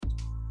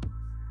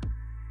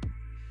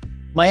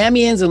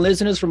Miamians and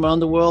listeners from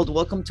around the world,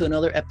 welcome to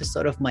another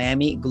episode of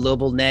Miami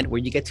Global Net, where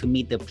you get to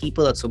meet the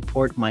people that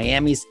support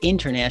Miami's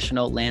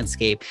international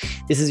landscape.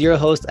 This is your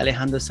host,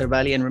 Alejandro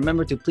Cervali, and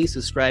remember to please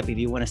subscribe if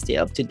you want to stay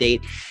up to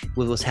date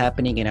with what's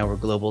happening in our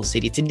global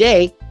city.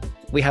 Today,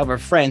 we have our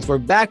friends. We're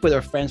back with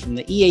our friends from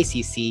the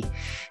EACC,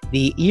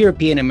 the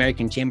European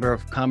American Chamber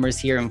of Commerce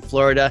here in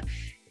Florida,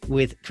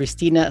 with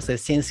Krystyna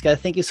Slezynska.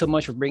 Thank you so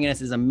much for bringing us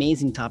this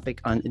amazing topic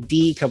on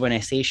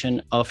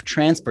decarbonization of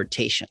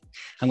transportation.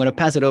 I'm going to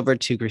pass it over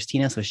to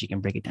Krystyna so she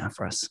can break it down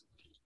for us.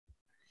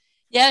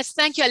 Yes,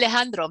 thank you,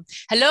 Alejandro.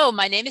 Hello,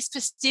 my name is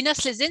Krystyna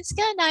Slezynska,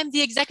 and I'm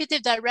the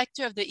Executive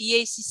Director of the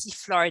EACC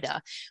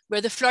Florida. We're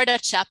the Florida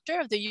chapter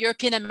of the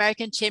European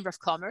American Chamber of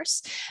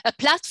Commerce, a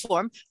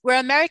platform where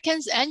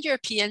Americans and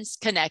Europeans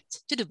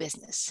connect to do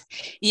business.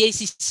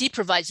 EACC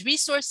provides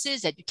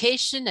resources,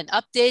 education, and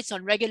updates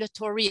on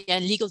regulatory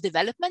and legal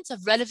developments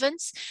of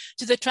relevance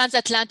to the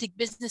transatlantic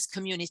business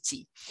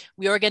community.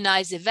 We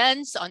organize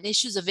events on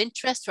issues of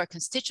interest to our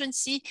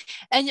constituency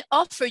and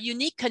offer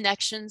unique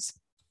connections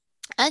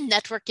and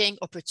networking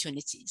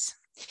opportunities.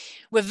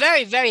 We're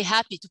very, very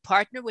happy to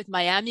partner with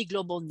Miami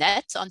Global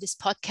Net on this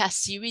podcast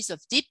series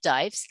of deep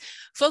dives,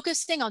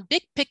 focusing on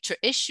big picture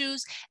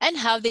issues and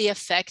how they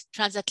affect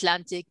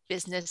transatlantic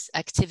business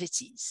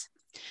activities.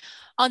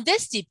 On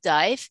this deep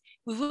dive,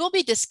 we will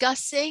be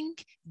discussing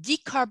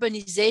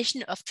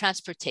decarbonization of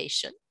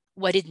transportation,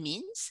 what it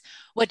means,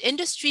 what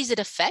industries it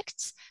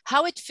affects,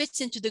 how it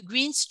fits into the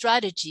green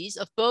strategies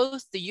of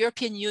both the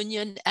European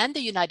Union and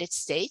the United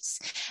States,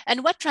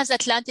 and what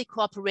transatlantic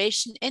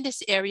cooperation in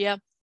this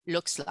area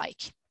looks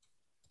like.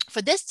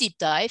 For this deep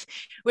dive,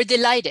 we're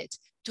delighted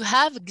to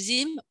have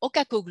Gzim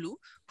Okakoglu,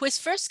 who is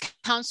First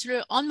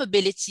Counselor on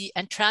Mobility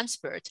and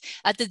Transport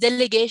at the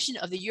delegation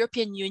of the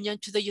European Union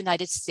to the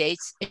United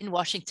States in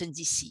Washington,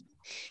 D.C.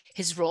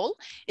 His role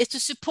is to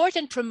support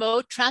and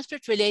promote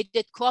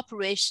transport-related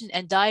cooperation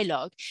and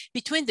dialogue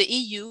between the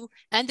EU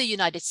and the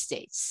United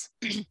States.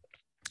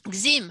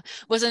 Gzim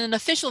was on an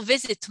official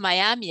visit to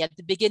Miami at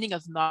the beginning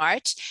of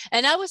March,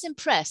 and I was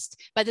impressed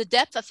by the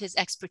depth of his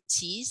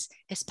expertise,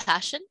 his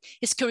passion,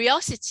 his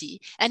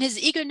curiosity, and his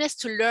eagerness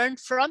to learn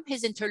from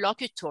his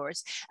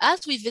interlocutors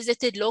as we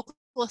visited local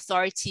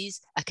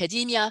authorities,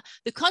 academia,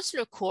 the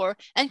consular corps,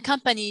 and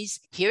companies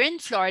here in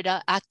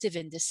Florida active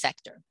in this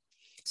sector.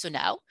 So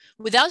now,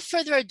 without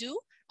further ado,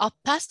 I'll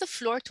pass the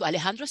floor to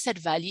Alejandro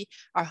Cervali,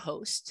 our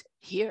host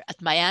here at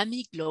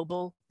Miami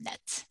Global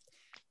Net.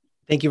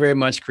 Thank you very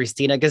much,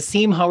 Krystyna.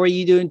 Gzim, how are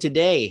you doing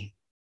today?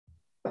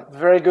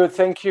 Very good.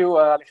 Thank you,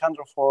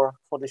 Alejandro, for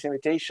this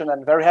invitation.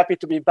 I'm very happy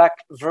to be back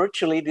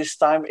virtually this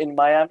time in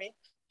Miami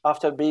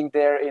after being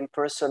there in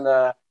person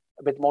a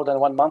bit more than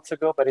 1 month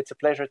ago, but it's a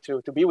pleasure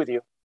to be with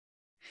you.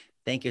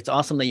 Thank you. It's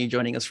awesome that you're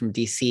joining us from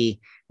DC,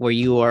 where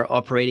you are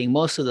operating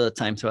most of the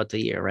time throughout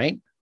the year, right?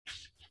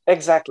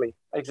 Exactly.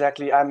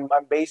 I'm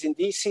based in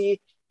DC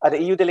at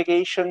the EU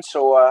delegation,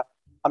 so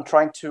I'm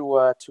trying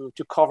to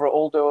cover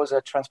all those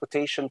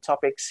transportation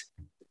topics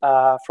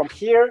from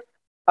here.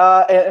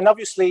 And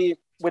obviously,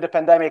 with the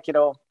pandemic,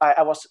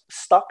 I was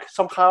stuck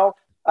somehow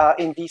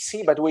in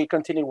DC, but we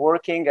continue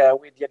working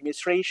with the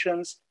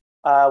administrations,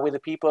 with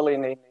the people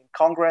in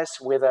Congress,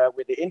 with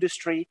the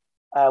industry,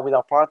 with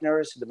our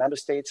partners, the member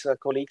states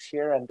colleagues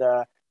here, and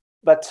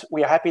but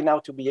we are happy now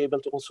to be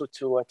able to also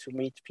to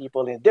meet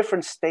people in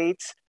different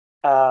states,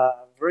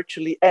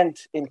 virtually and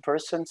in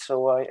person.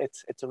 So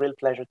it's a real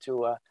pleasure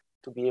to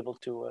be able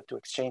to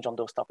exchange on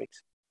those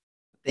topics.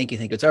 Thank you.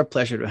 It's our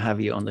pleasure to have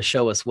you on the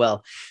show as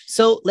well.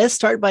 So let's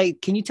start by,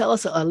 can you tell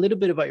us a little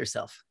bit about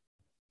yourself?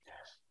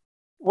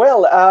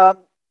 Well,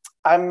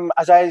 I'm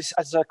as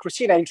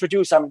Krystyna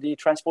introduced, I'm the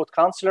transport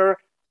counselor.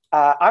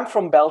 I'm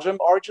from Belgium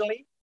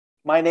originally.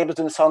 My name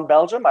doesn't sound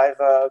Belgium. I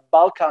have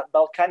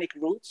Balkanic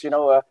roots,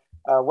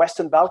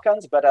 Western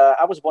Balkans, but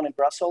I was born in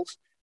Brussels.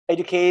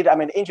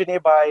 I'm an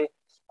engineer by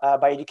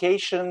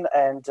education,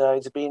 and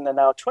it's been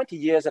now 20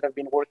 years that I've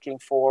been working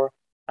for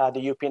the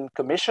European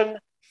Commission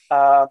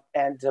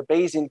and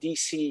based in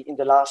DC in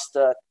the last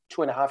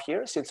 2.5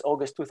 years, since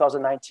August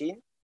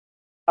 2019.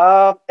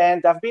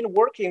 And I've been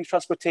working in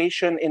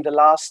transportation in the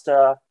last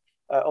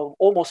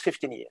almost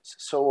 15 years.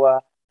 So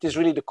it is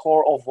really the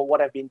core of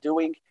what I've been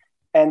doing.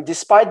 And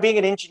despite being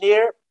an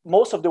engineer,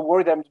 most of the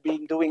work that I've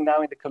been doing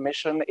now in the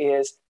Commission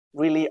is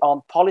really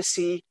on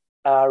policy,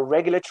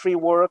 regulatory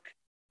work.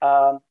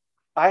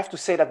 I have to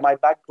say that my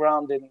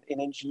background in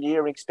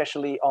engineering,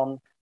 especially on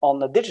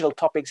the digital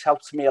topics,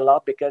 helps me a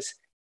lot because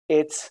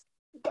it's,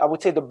 I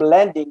would say, the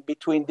blending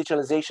between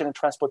digitalization and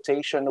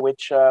transportation,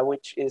 which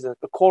is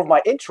the core of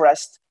my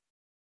interest.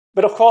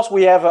 But of course,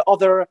 we have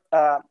other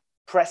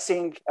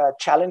pressing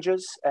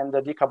challenges, and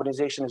the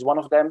decarbonization is one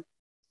of them.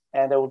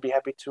 And I will be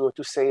happy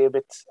to say a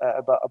bit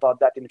about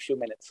that in a few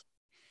minutes.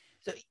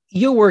 So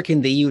your work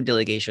in the EU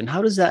delegation,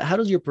 how does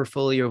your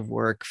portfolio of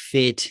work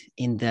fit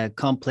in the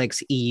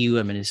complex EU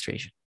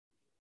administration?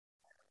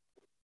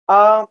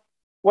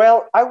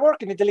 Well, I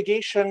work in a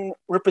delegation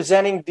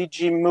representing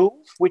DG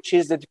Move, which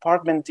is the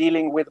department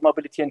dealing with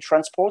mobility and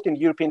transport in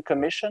the European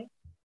Commission.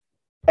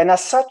 And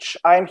as such,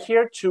 I'm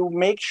here to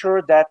make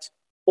sure that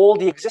all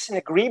the existing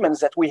agreements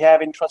that we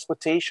have in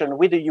transportation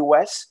with the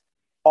US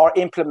are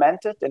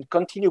implemented and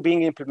continue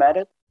being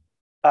implemented,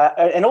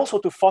 and also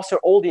to foster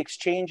all the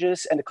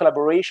exchanges and the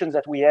collaborations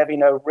that we have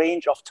in a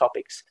range of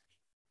topics.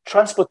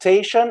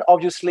 Transportation,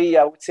 obviously,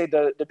 I would say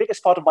the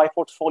biggest part of my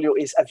portfolio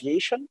is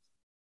aviation,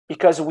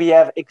 because we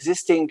have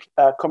existing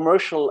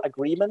commercial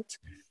agreement,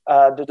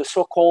 the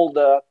so-called,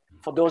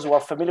 for those who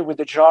are familiar with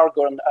the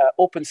jargon,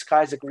 open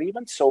skies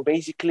agreement. So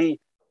basically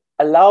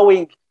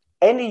allowing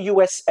any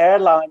US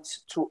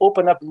airlines to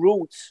open up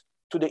routes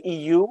to the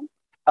EU,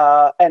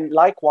 and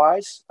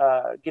likewise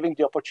giving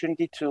the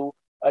opportunity to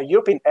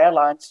European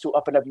airlines to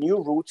open up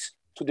new routes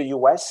to the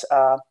US.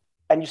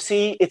 And you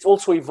see it's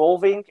also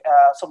evolving.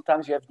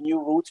 Sometimes you have new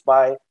routes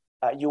by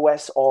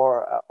US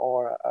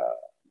or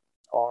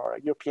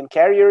European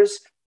carriers.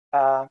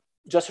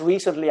 Just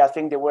recently, I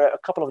think there were a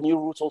couple of new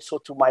routes also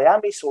to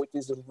Miami, so it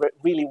is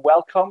really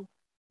welcome.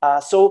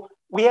 So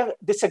we have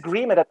this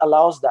agreement that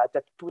allows that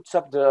puts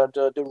up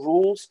the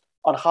rules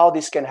on how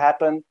this can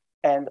happen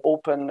and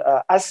open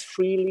as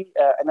freely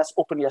and as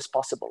openly as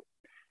possible.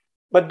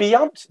 But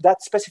beyond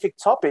that specific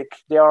topic,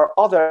 there are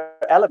other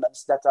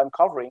elements that I'm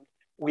covering.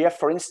 We have,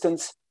 for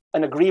instance,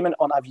 an agreement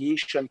on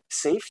aviation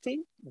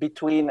safety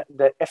between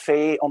the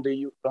FAA on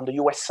the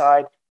US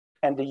side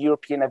and the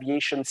European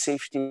Aviation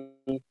Safety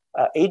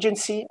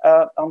Agency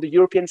on the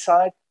European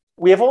side.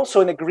 We have also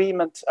an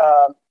agreement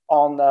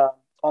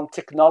on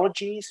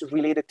technologies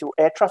related to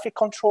air traffic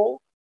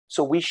control.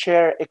 So we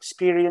share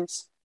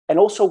experience, and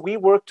also we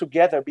work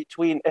together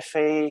between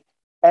FAA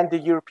and the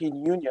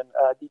European Union,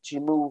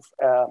 DG Move,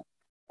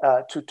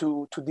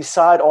 to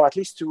decide, or at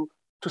least to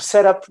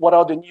set up what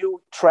are the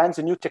new trends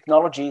and new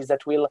technologies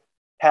that will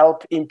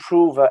help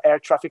improve air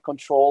traffic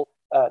control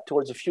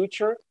towards the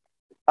future.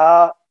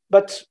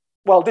 But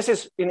well, this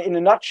is in a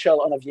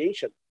nutshell on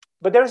aviation.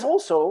 But there's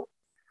also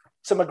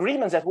some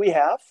agreements that we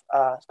have,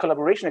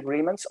 collaboration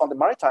agreements on the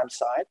maritime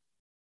side.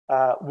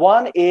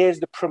 One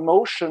is the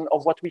promotion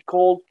of what we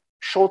call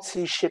short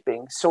sea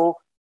shipping. So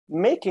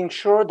making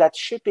sure that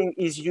shipping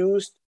is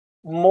used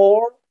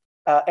more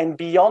and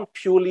beyond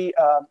purely,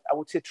 I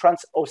would say,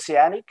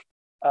 transoceanic.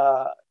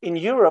 In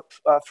Europe,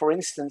 for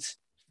instance,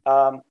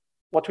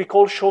 what we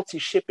call short sea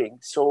shipping,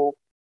 so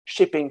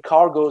shipping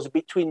cargoes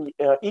between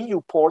EU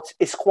ports,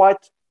 is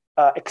quite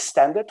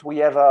extended. We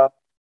have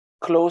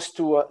close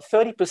to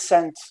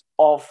 30%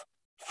 of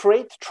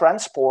freight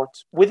transport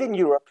within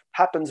Europe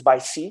happens by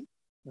sea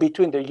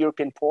between the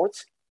European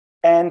ports.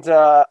 And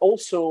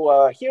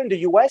also here in the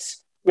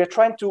US, we're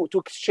trying to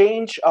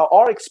exchange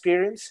our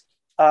experience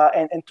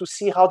and to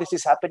see how this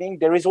is happening.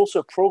 There is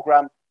also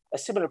a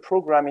similar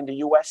program in the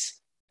US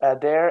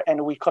there,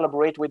 and we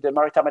collaborate with the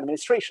Maritime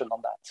Administration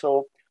on that.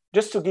 So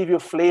just to give you a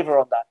flavor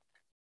on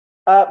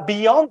that.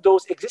 Beyond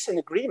those existing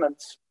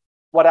agreements,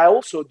 what I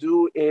also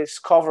do is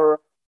cover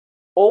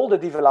all the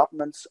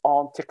developments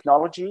on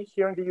technology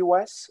here in the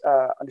US,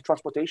 on the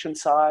transportation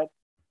side,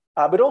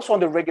 but also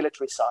on the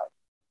regulatory side.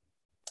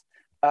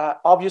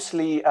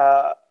 Obviously,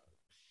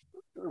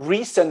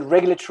 recent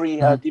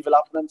regulatory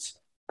developments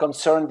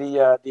concern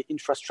the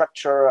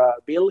infrastructure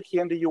bill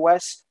here in the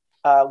US,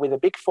 with a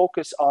big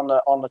focus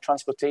on the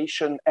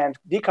transportation and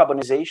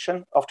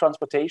decarbonization of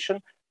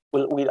transportation.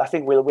 I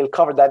think we'll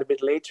cover that a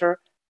bit later.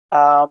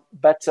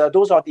 But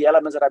those are the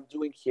elements that I'm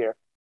doing here.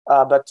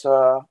 But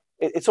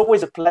it's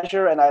always a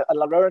pleasure, and I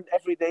learn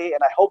every day,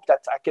 and I hope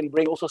that I can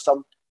bring also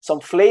some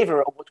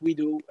flavor of what we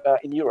do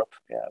in Europe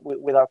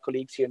with our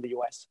colleagues here in the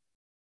US.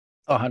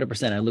 Oh,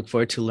 100%. I look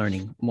forward to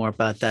learning more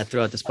about that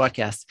throughout this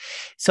podcast.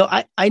 So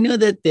I know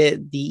that the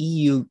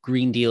EU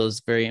Green Deal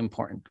is very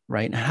important,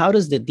 right? How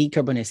does the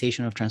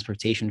decarbonization of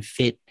transportation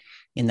fit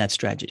in that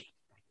strategy?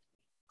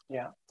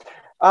 Yeah.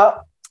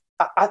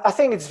 I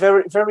think it's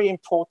very, very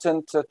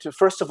important to,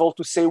 first of all,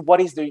 to say what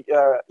is the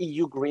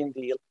EU Green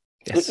Deal.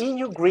 Yes. The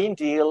EU Green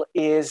Deal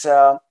is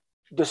the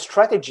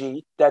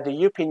strategy that the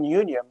European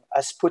Union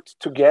has put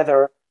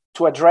together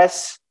to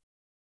address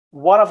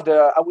one of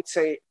the, I would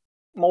say,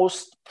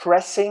 most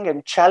pressing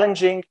and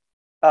challenging,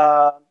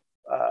 one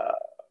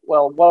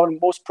of the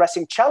most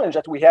pressing challenge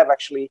that we have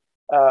actually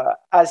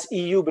as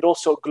EU, but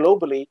also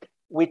globally,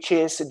 which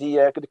is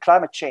the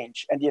climate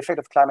change and the effect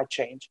of climate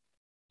change.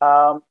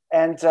 So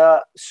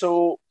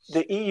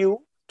the EU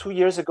 3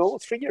 years ago,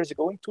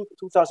 in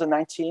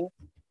 2019,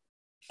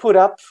 put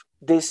up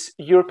this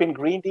European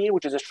Green Deal,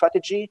 which is a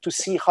strategy to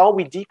see how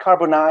we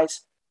decarbonize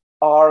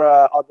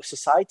our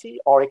society,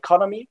 our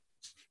economy,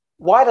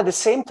 while at the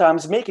same time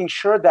making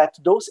sure that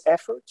those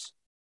efforts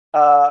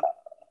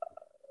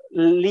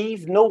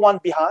leave no one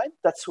behind.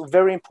 That's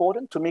very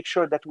important, to make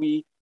sure that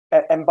we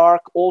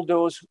embark all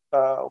those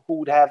who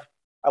would have,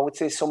 I would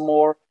say, some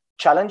more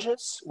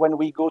challenges when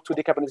we go to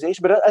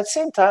decarbonization, but at the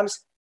same time,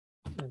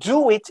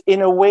 do it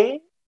in a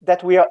way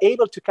that we are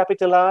able to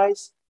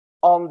capitalize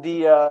on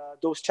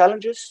those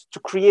challenges to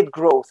create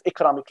growth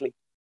economically.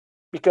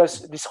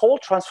 Because this whole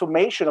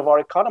transformation of our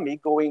economy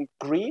going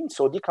green,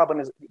 so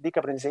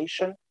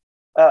decarbonization,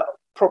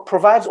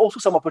 provides also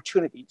some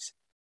opportunities.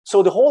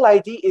 So the whole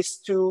idea is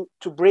to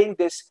bring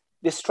this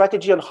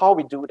strategy on how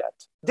we do that.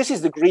 This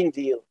is the Green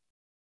Deal.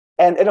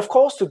 And of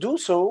course, to do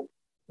so,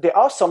 there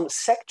are some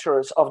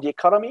sectors of the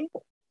economy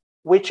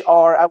which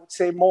are, I would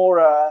say,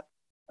 more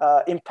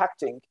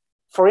impacting.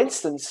 For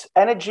instance,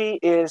 energy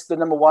is the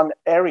number one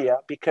area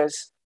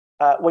because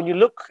when you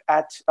look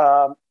at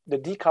the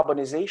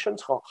decarbonization,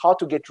 so how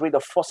to get rid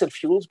of fossil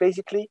fuels,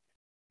 basically,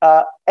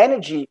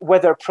 energy,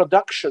 whether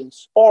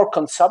productions or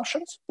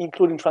consumptions,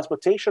 including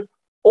transportation,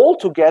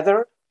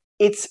 altogether,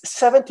 it's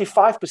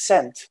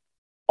 75%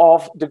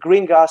 of the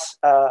green gas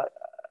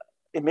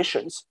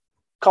emissions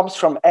comes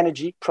from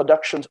energy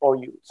productions or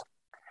use.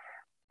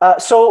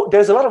 So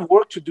there's a lot of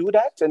work to do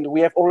that, and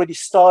we have already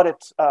started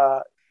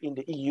in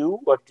the EU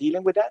or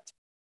dealing with that.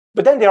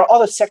 But then there are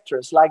other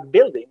sectors like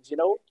buildings,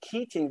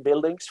 heating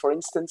buildings, for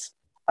instance,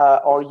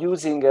 or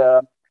using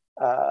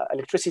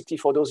electricity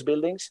for those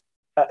buildings.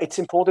 It's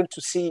important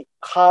to see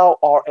how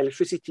our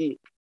electricity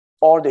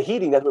or the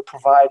heating that we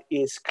provide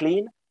is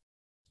clean.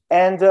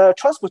 And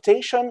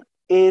transportation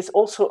is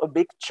also a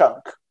big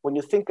chunk when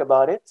you think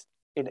about it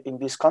in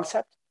this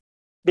concept,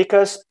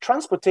 because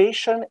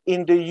transportation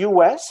in the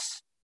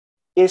US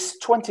is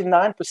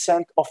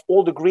 29% of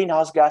all the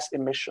greenhouse gas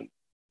emission.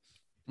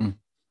 Mm.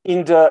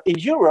 In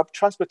Europe,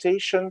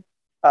 transportation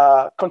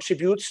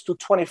contributes to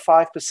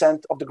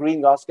 25% of the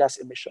greenhouse gas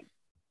emission.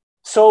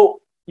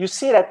 So you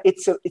see that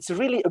it's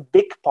really a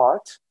big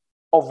part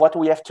of what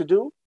we have to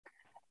do.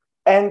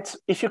 And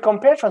if you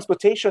compare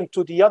transportation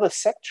to the other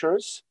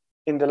sectors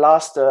in the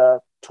last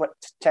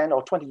 10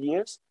 or 20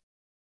 years,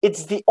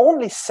 it's the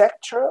only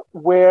sector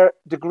where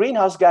the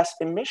greenhouse gas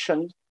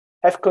emissions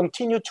have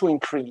continued to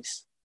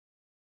increase.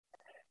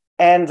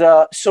 And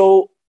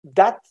so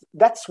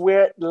that's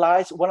where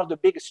lies one of the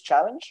biggest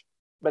challenge,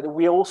 but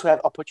we also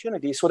have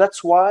opportunities. So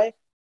that's why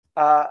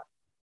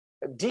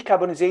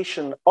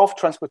decarbonization of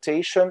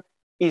transportation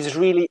is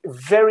really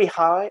very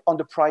high on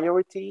the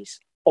priorities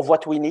of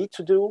what we need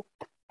to do.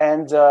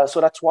 And so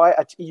that's why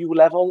at EU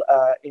level,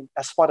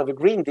 as part of the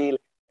Green Deal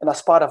and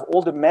as part of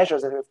all the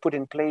measures that we've put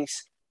in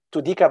place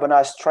to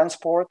decarbonize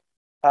transport,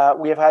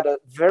 we have had a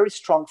very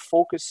strong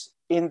focus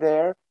in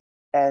there.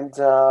 And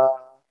so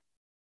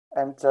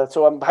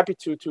I'm happy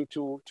to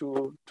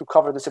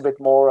cover this a bit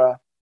more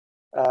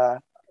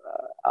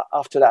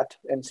after that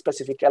in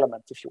specific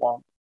elements, if you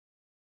want.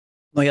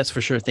 Oh, yes,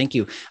 for sure. Thank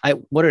you. I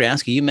wanted to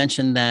ask you, you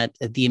mentioned that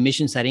the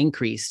emissions had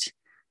increased,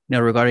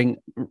 regarding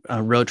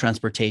road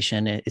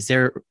transportation. Is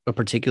there a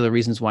particular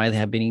reasons why they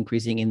have been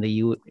increasing in the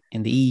EU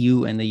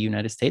and the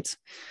United States?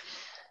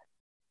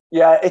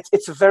 Yeah,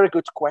 it's a very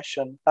good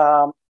question.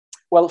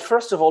 Well,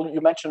 first of all, you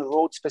mentioned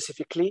road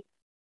specifically.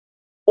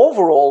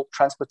 Overall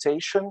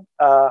transportation,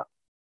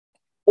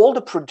 all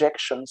the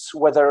projections,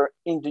 whether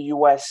in the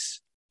US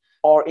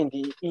or in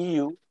the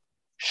EU,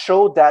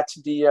 show that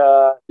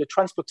the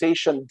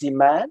transportation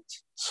demand,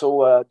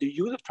 so the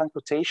use of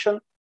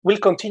transportation, will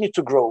continue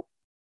to grow,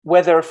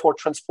 whether for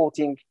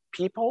transporting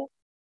people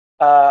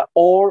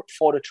or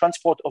for the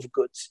transport of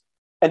goods.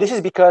 And this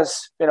is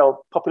because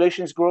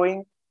population is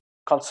growing,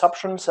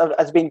 consumptions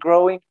has been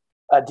growing,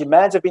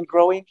 demands have been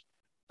growing.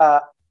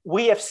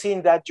 We have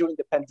seen that during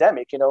the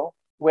pandemic,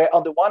 where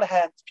on the one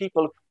hand,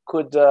 people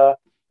could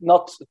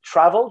not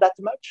travel that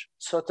much,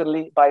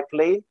 certainly by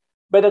plane,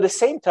 but at the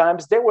same time,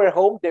 they were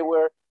home, they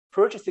were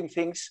purchasing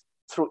things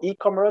through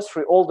e-commerce,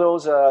 through all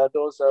those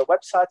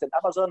websites and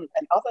Amazon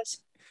and others.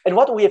 And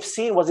what we have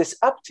seen was this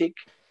uptick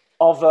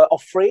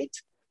of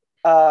freight,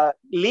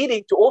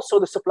 leading to also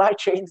the supply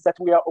chains that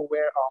we are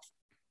aware of.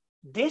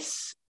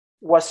 This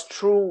was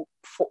true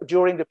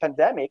during the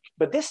pandemic,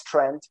 but this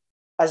trend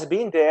has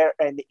been there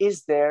and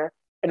is there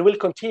and will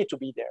continue to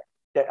be there.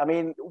 I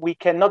mean, we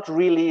cannot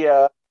really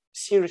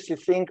seriously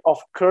think of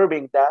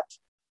curbing that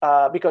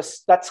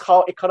because that's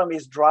how economy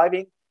is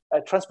driving.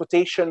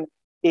 Transportation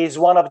is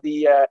one of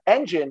the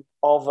engine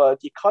of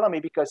the economy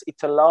because it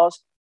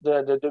allows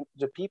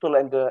the people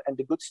and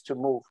the goods to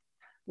move.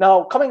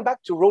 Now, coming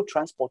back to road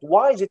transport,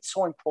 why is it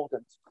so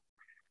important?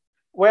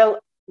 Well,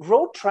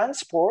 road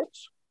transport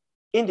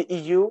in the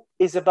EU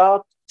is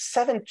about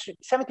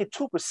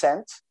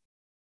 72%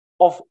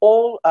 of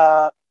all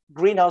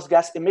greenhouse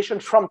gas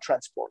emissions from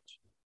transport.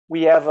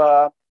 We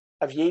have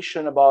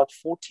aviation about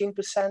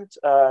 14%,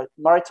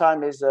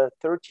 maritime is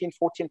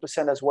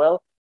 13-14% as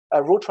well.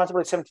 Road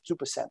transport is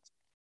 72%.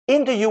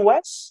 In the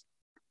US,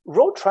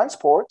 road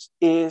transport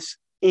is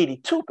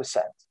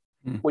 82%.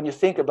 When you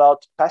think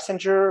about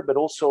passenger, but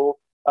also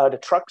the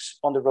trucks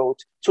on the road.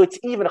 So it's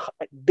even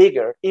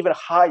bigger, even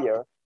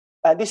higher.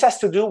 This has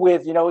to do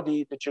with,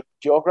 the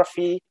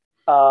geography,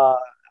 how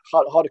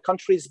the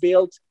country is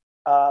built,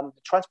 the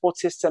transport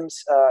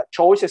systems,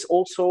 choices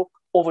also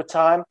over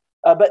time.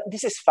 But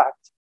this is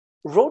fact.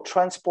 Road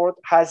transport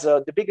has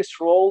the biggest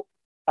role.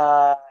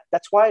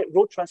 That's why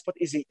road transport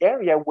is the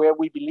area where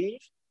we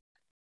believe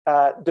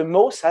the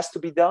most has to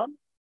be done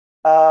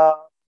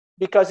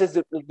because it's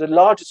the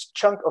largest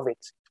chunk of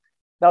it.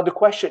 Now, the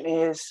question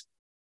is,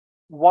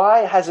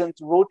 why hasn't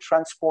road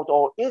transport,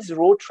 or is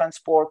road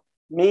transport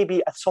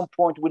maybe at some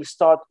point will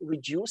start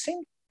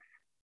reducing?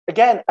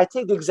 again, I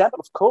take the example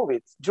of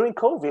COVID. During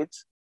COVID,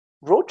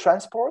 road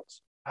transport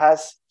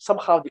has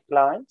somehow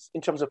declined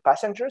in terms of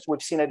passengers.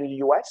 We've seen it in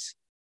the US,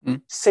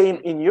 same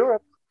in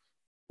Europe.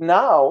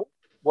 Now,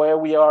 where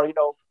we are,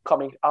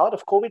 coming out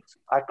of COVID,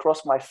 I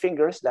cross my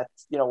fingers that,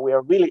 we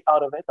are really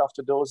out of it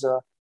after those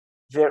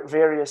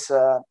various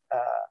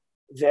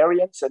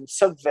variants and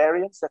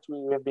sub-variants that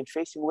we have been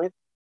facing with.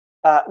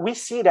 We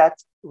see that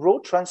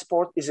road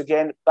transport is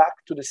again back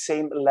to the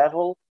same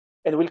level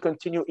and will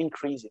continue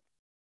increasing.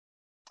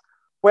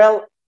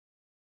 Well,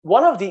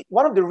 one of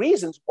the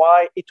reasons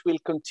why it will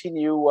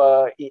continue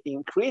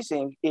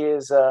increasing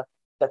is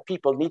that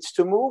people need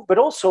to move, but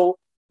also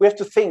we have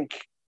to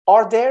think,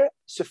 are there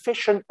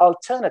sufficient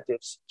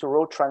alternatives to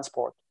road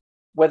transport,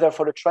 whether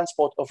for the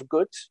transport of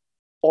goods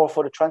or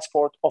for the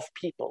transport of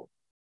people?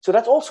 So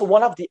that's also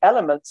one of the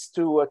elements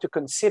to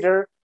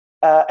consider.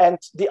 And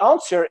the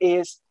answer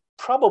is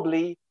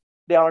probably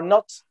there are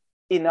not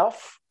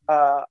enough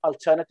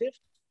alternatives.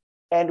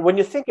 And when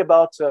you think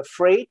about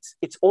freight,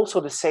 it's also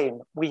the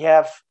same. We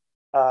have,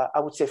 I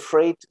would say,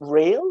 freight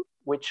rail,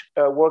 which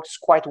works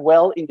quite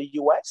well in the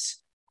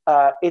US.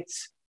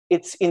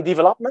 It's in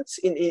developments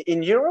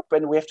in Europe,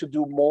 and we have to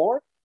do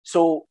more.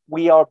 So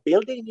we are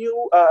building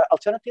new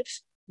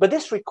alternatives, but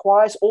this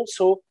requires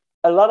also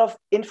a lot of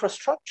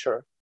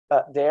infrastructure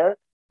there.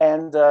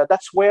 And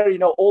that's where,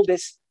 all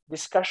these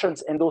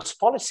discussions and those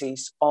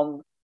policies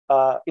on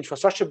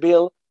infrastructure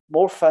bill,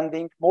 more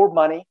funding, more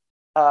money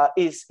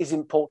is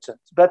important.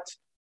 But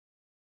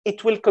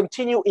it will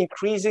continue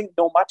increasing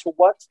no matter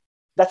what.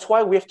 That's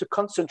why we have to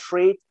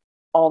concentrate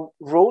on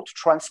road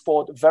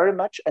transport very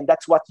much. And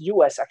that's what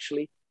US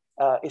actually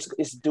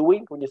is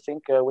doing when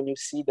you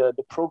see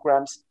the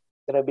programs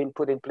that have been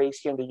put in place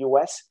here in the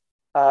US.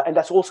 And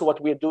that's also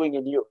what we're doing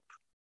in Europe.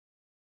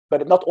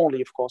 But not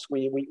only, of course,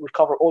 we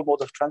cover all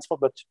modes of transport,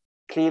 but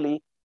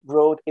clearly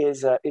road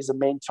is a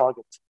main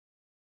target.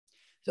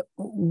 So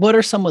what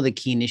are some of the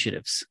key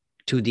initiatives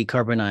to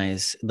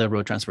decarbonize the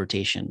road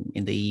transportation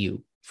in the EU,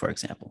 for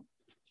example?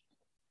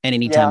 And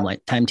any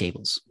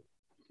timetables?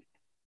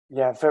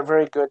 Yeah,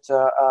 very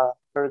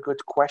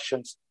good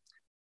questions.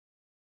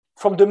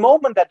 From the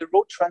moment that the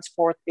road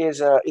transport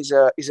is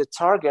a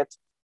target,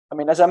 I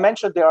mean, as I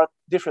mentioned, there are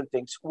different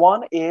things.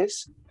 One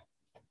is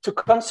to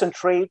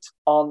concentrate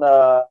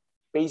on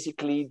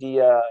basically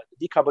the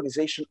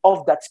decarbonization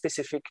of that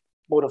specific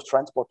mode of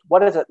transport. What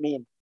does that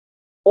mean?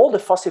 All the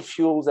fossil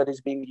fuels that is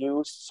being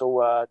used,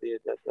 so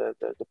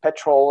the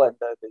petrol and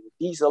the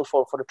diesel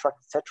for the truck,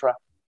 etc.,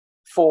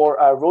 for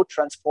road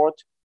transport,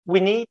 we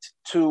need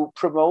to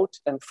promote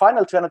and find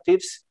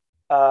alternatives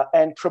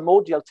and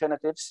promote the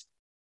alternatives.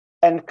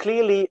 And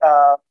clearly,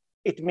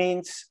 it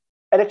means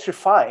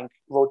electrifying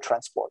road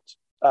transport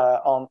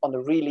on a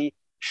really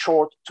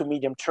short to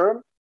medium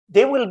term.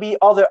 There will be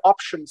other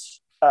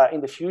options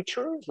in the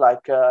future,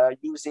 like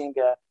using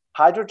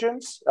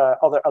hydrogens,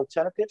 other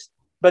alternatives.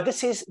 But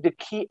this is the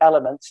key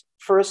element,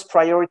 first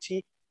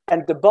priority,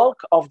 and the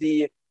bulk of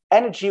the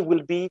energy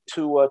will be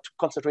to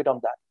concentrate on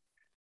that.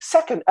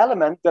 Second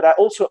element that I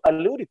also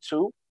alluded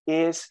to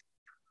is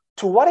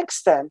to what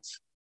extent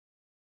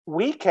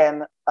we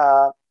can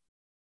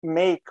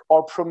make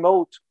or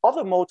promote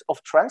other modes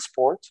of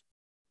transport,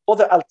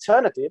 other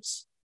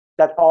alternatives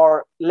that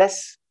are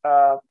less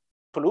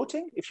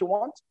polluting, if you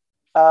want,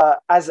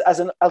 as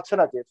an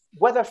alternative,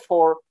 whether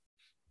for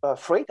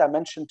freight. I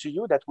mentioned to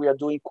you that we are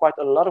doing quite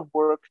a lot of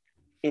work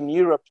in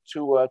Europe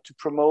to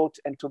promote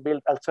and to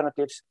build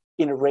alternatives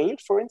in rail,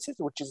 for instance,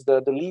 which is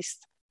the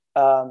least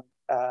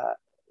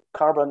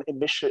carbon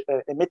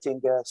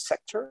emitting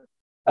sector,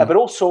 but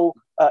also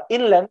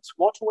inland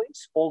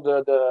waterways, all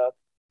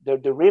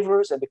the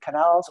rivers and the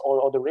canals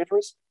or the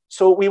rivers.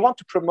 So we want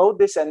to promote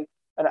this, and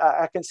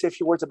I can say a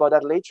few words about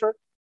that later.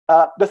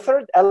 The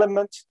third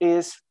element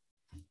is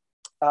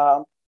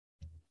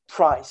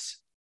price.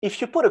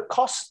 If you put a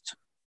cost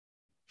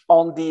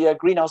on the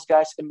greenhouse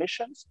gas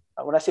emissions,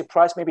 when I say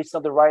price, maybe it's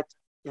not the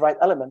right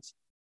element.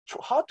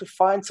 How to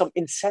find some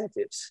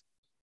incentives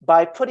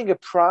by putting a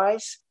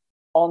price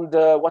on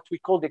what we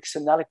call the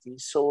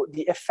externalities, so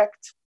the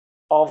effect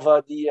of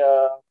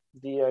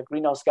the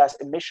greenhouse gas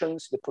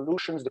emissions, the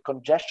pollutions, the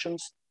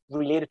congestions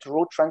related to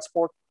road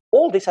transport.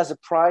 All this has a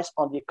price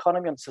on the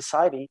economy and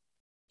society.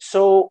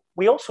 So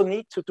we also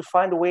need to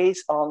find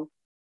ways on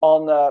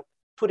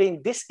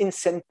putting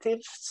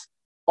disincentives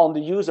on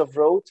the use of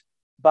road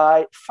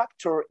by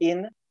factor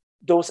in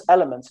those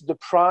elements, the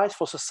price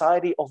for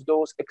society of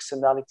those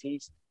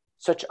externalities,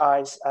 such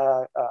as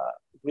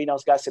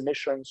greenhouse gas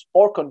emissions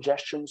or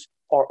congestions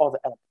or other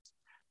elements.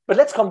 But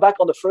let's come back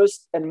on the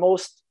first and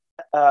most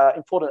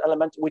important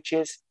element, which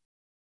is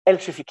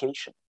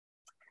electrification.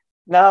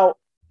 Now,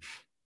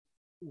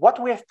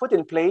 what we have put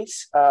in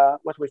place,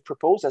 what we've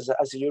proposed as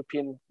a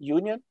European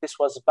Union, this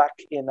was back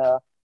in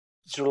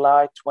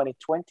July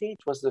 2020. It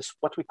was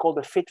what we call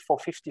the Fit for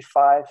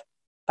 55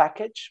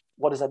 package.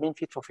 What does that mean,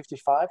 Fit for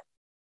 55?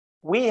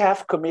 We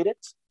have committed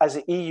as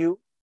an EU,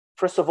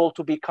 first of all,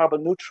 to be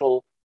carbon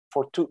neutral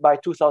by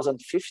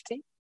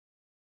 2050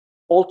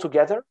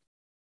 altogether.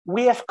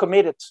 We have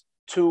committed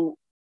to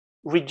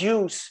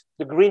reduce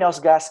the greenhouse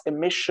gas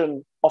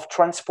emission of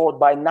transport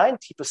by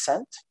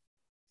 90%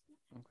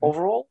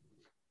 overall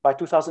by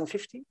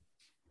 2050.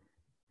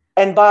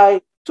 And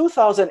by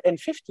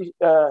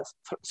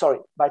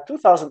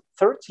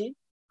 2030,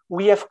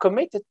 we have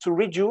committed to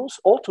reduce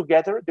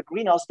altogether the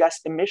greenhouse gas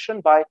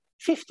emission by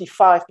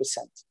 55%.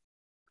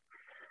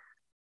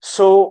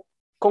 So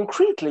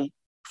concretely,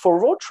 for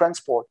road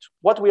transport,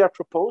 what we have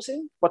proposed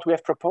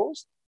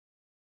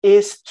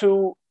is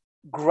to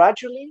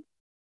gradually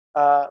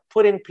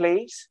put in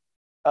place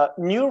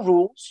new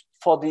rules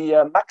for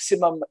the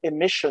maximum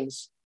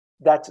emissions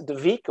that the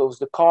vehicles,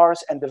 the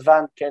cars and the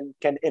van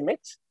can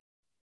emit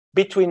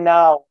between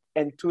now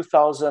and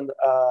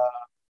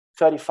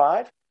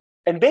 2035.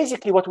 And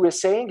basically what we're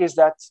saying is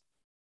that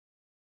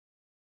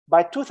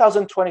by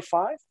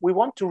 2025, we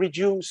want to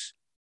reduce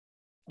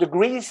the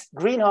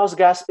greenhouse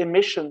gas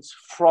emissions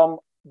from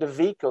the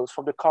vehicles,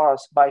 from the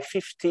cars, by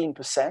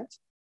 15%.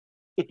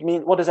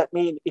 What does that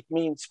mean? It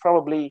means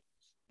probably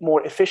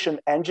more efficient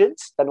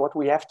engines than what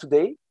we have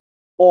today,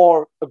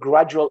 or a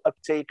gradual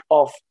uptake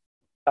of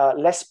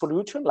less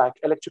pollution, like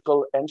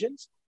electrical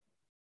engines.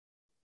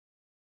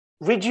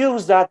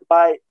 Reduce that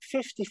by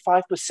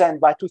 55%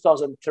 by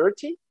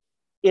 2030,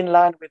 in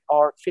line with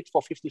our Fit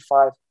for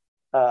 55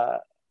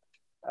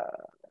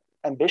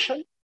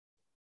 ambition.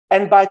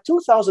 And by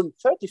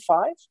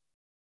 2035,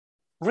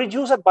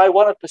 reduce it by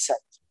 100%.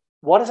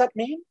 What does that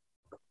mean?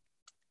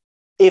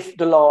 If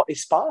the law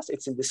is passed,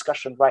 it's in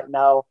discussion right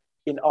now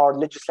in our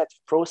legislative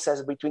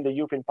process between the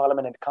European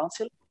Parliament and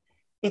Council.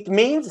 It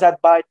means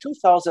that by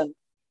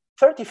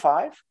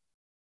 2035,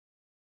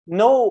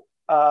 no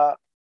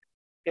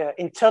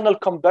internal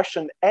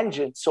combustion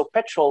engines, so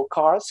petrol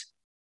cars,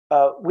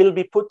 will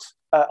be put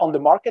on the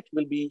market,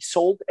 will be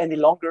sold any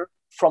longer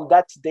from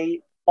that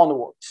day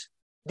onwards.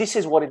 This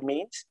is what it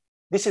means.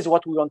 This is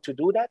what we want to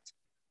do that.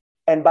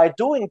 And by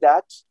doing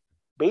that,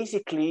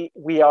 basically,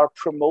 we are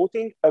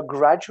promoting a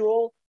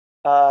gradual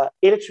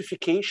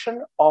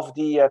electrification of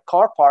the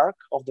car park,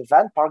 of the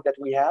van park that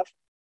we have,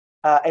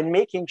 and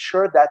making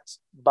sure that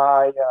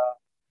by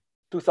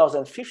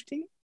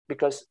 2050,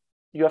 because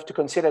you have to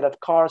consider that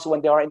cars,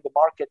 when they are in the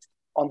market,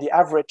 on the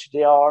average,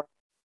 they are,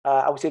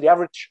 I would say the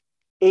average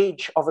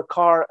age of a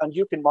car on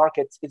European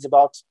market is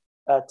about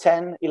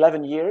 10,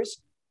 11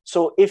 years.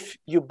 So if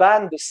you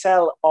ban the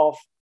sale of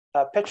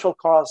petrol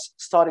cars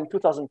starting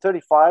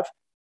 2035,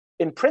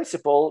 in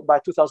principle, by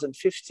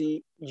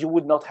 2050, you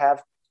would not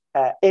have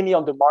any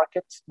on the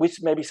market,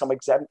 with maybe some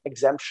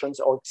exemptions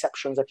or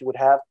exceptions that you would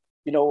have,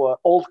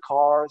 old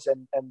cars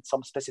and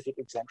some specific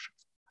exemptions.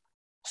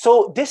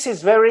 So this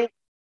is very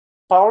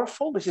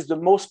powerful. This is the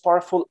most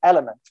powerful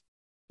element.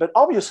 But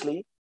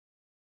obviously,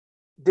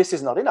 this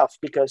is not enough,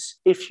 because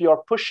if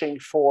you're pushing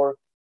for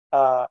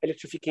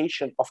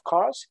electrification of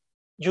cars,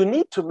 you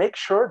need to make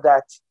sure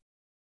that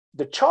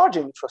the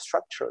charging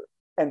infrastructure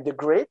and the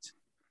grid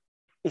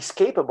is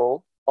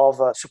capable of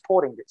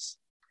supporting this.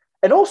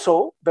 And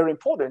also, very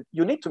important,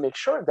 you need to make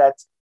sure that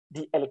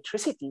the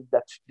electricity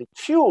that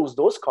fuels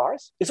those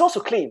cars is also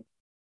clean,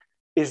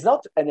 is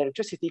not an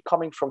electricity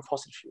coming from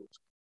fossil fuels.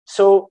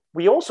 So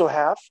we also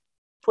have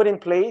put in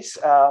place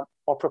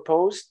or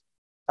proposed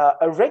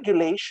a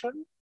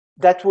regulation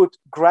that would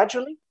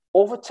gradually,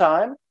 over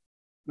time,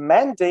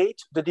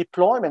 mandate the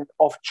deployment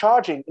of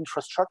charging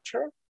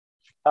infrastructure.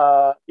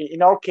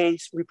 In our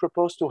case, we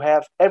propose to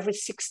have every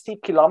 60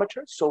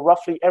 kilometers, so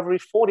roughly every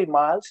 40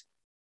 miles,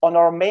 on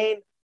our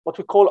main, what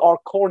we call our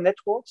core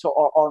network, so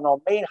on our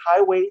main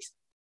highways,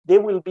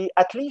 there will be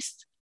at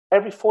least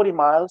every 40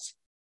 miles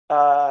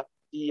the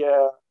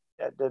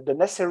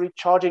necessary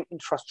charging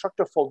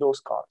infrastructure for those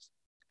cars.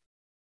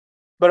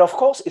 But of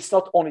course, it's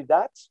not only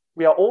that.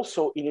 We are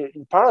also,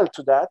 in parallel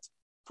to that,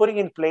 putting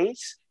in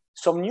place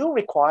some new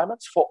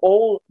requirements for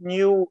all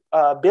new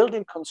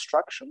building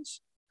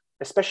constructions,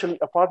 especially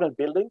apartment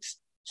buildings,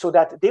 so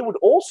that they would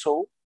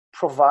also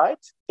provide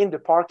in the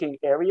parking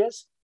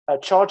areas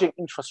charging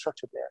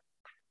infrastructure there.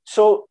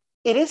 So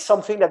it is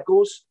something that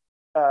goes,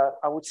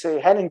 I would say,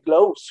 hand in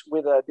gloves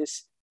with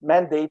this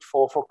mandate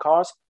for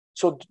cars.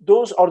 So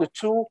those are the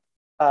two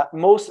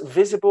most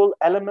visible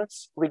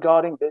elements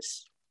regarding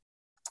this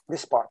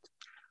part.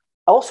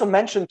 I also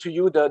mentioned to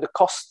you the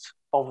cost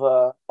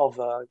of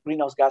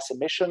greenhouse gas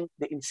emission,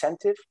 the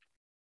incentive.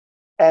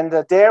 And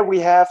there we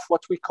have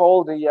what we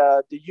call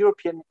the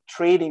European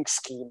trading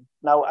scheme.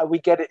 Now we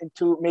get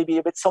into maybe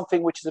a bit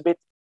something which is a bit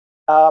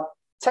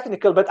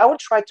technical, but I will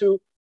try to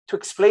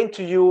explain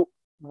to you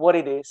what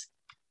it is.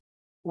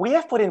 We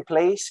have put in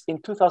place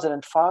in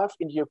 2005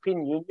 in the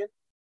European Union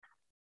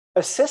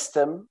a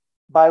system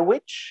by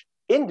which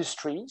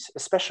industries,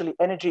 especially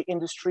energy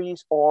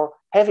industries or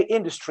heavy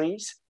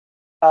industries,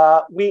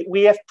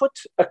 we have put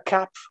a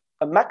cap,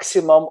 a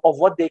maximum of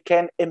what they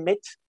can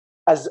emit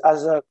as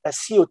a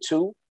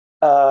CO2.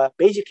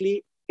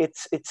 Basically,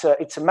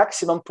 it's a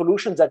maximum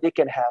pollution that they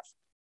can have.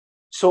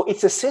 So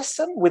it's a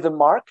system with a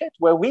market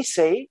where we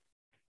say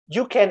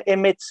you can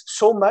emit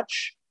so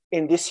much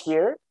in this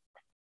year.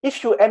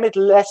 If you emit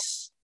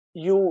less,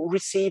 you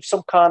receive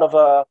some kind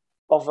of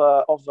of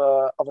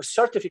a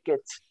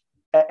certificate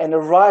and a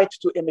right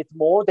to emit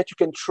more that you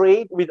can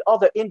trade with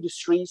other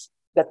industries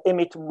that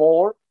emit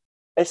more.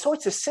 And so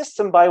it's a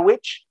system by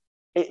which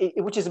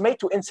is made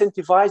to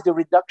incentivize the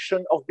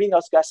reduction of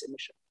greenhouse gas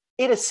emission.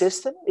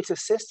 It's a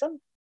system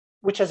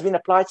which has been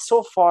applied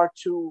so far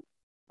to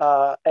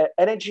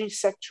energy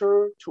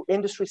sector, to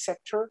industry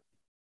sector.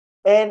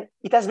 And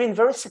it has been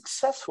very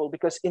successful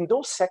because in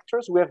those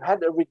sectors, we have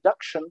had a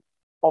reduction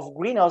of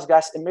greenhouse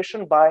gas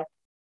emission by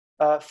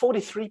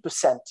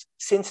 43%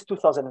 since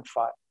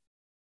 2005.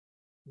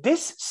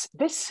 This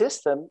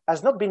system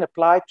has not been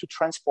applied to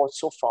transport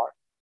so far.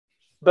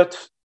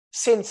 But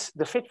since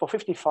the Fit for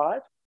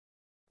 55,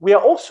 we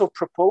are also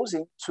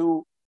proposing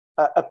to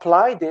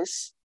apply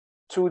this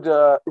to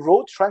the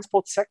road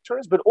transport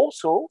sectors, but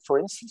also, for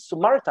instance, to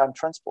maritime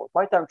transport.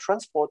 Maritime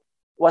transport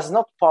was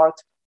not part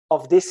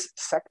of this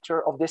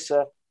sector, of this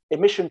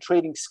emission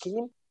trading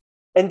scheme.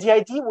 And the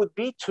idea would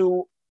be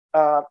to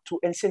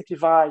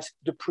incentivize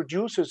the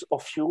producers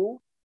of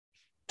fuel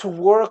to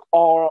work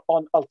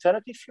on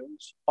alternative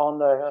fuels,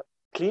 on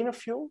cleaner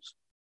fuels,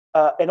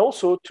 and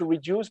also to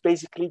reduce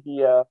basically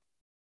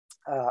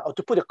or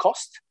to put a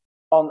cost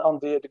on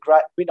the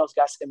greenhouse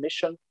gas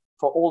emission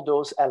for all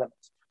those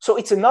elements. So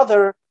it's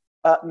another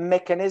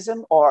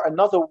mechanism or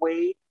another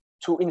way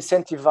to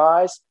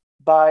incentivize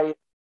by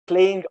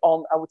playing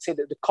on, I would say,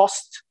 the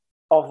cost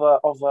of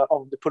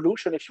the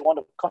pollution, if you want,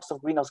 the cost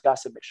of greenhouse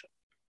gas emission.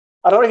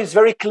 I don't know if it's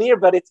very clear,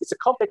 but it's a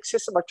complex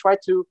system. I try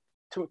to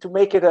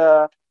make it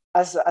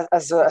as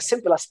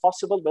simple as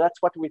possible, but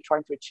that's what we're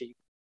trying to achieve.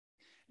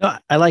 No,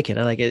 I like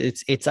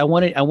it. It's. I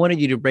wanted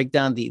you to break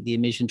down the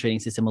emission trading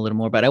system a little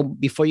more. But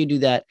before you do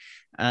that,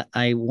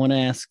 I want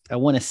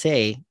to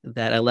say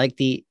that I like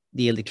the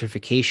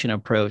electrification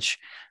approach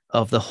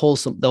of the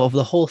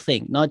whole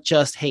thing. Not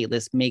just, hey,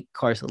 let's make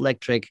cars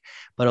electric,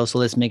 but also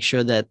let's make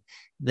sure that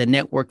the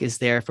network is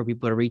there for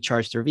people to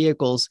recharge their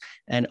vehicles,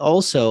 and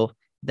also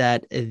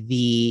that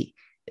the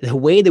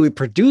way that we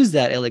produce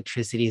that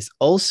electricity is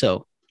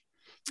also,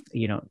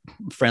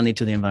 friendly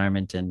to the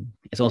environment, and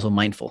it's also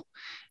mindful.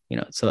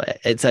 So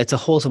it's a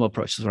wholesome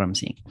approach is what I'm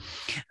seeing.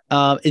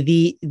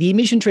 The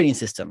emission trading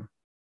system,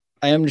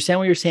 I understand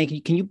what you're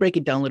saying. Can you break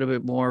it down a little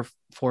bit more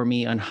for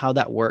me on how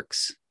that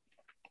works?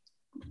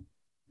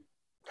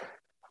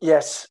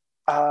 Yes.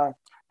 I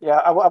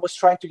was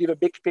trying to give a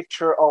big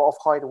picture of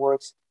how it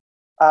works.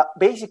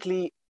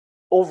 Basically,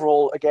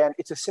 overall, again,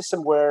 it's a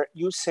system where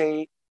you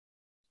say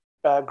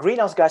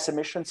greenhouse gas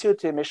emissions,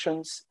 CO2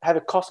 emissions have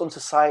a cost on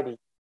society.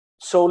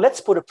 So let's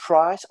put a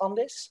price on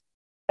this,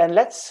 and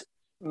let's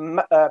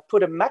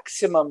put a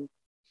maximum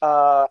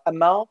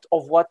amount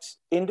of what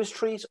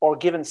industries or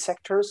given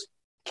sectors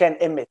can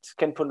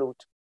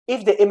pollute.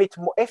 If they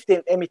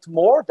emit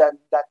more than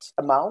that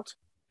amount,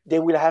 they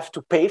will have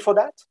to pay for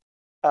that.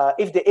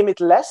 If they emit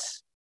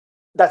less,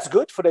 that's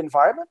good for the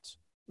environment,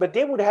 but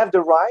they would have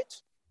the right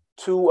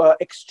to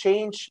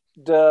exchange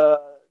the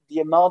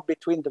amount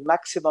between the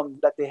maximum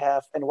that they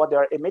have and what they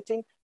are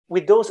emitting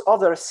with those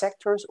other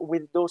sectors,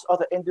 with those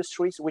other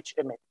industries which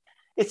emit.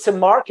 It's a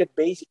market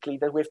basically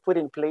that we've put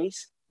in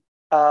place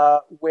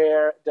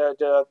where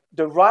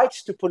the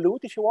rights to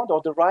pollute, if you want,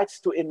 or the rights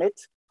to emit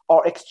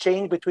are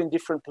exchanged between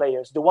different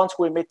players. The ones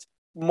who emit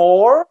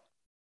more,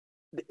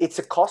 it's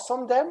a cost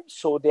on them,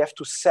 so they have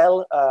to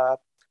sell.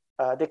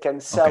 They can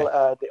sell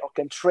or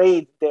can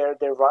trade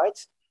their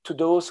rights to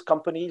those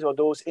companies or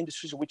those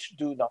industries which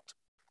do not.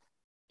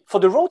 For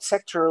the road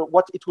sector,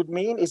 what it would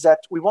mean is that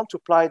we want to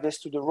apply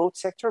this to the road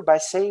sector by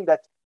saying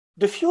that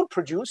the fuel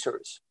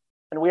producers,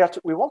 and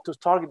we want to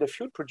target the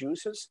fuel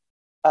producers,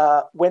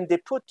 when they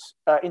put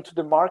into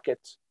the market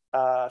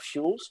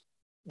fuels,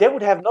 they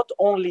would have not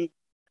only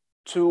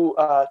to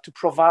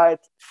provide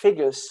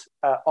figures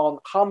on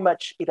how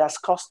much it has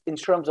cost in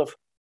terms of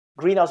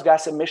greenhouse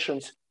gas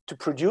emissions to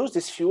produce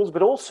these fuels,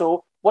 but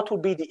also what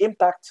would be the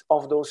impact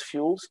of those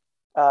fuels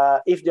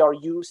if they are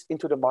used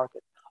into the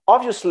market.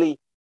 Obviously,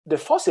 the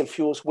fossil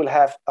fuels will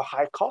have a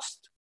high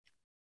cost.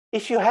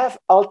 If you have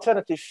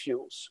alternative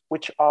fuels,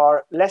 which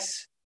are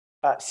less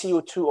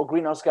CO2 or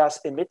greenhouse gas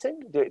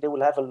emitting, they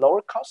will have a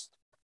lower cost.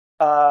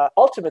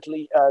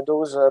 Ultimately,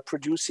 those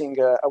producing,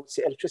 I would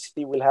say,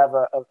 electricity will have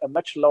a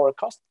much lower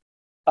cost.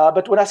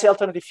 But when I say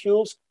alternative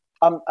fuels,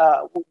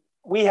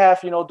 we have,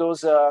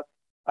 those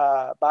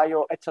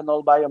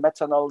bioethanol,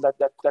 biomethanol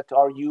that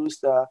are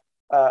used,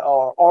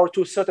 or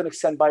to a certain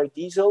extent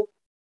biodiesel.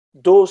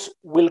 Those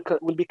will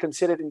be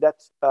considered in that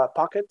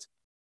pocket.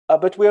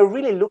 But we are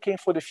really looking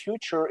for the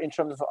future in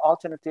terms of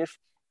alternative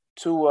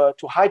to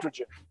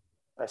hydrogen,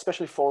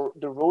 especially for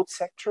the road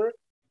sector,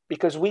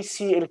 because we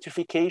see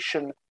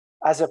electrification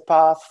as a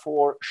path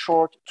for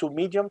short to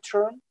medium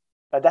term.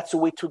 That's the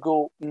way to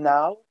go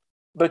now.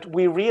 But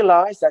we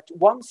realize that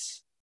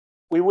once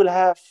we will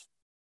have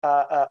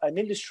an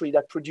industry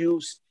that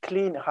produces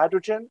clean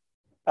hydrogen,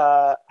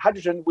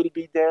 hydrogen will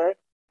be there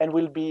and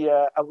will be,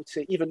 I would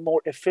say, even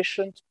more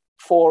efficient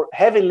for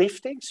heavy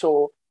lifting.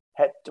 So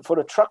for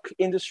the truck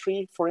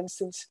industry, for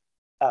instance,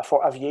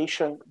 for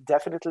aviation,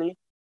 definitely,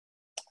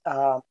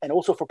 and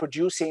also for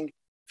producing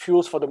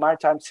fuels for the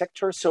maritime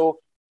sector. So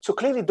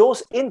clearly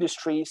those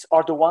industries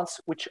are the ones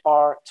which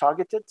are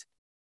targeted,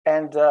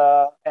 and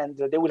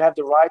they will have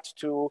the right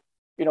to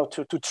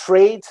to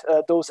trade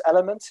those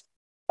elements,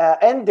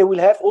 and they will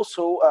have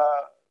also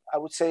I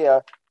would say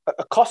a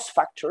cost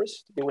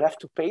factors. They will have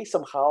to pay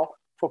somehow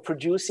for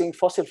producing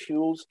fossil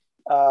fuels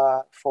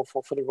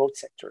for the road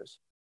sectors.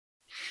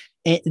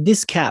 And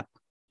this cap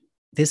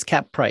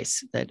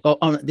price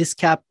this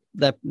cap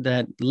that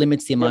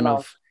limits the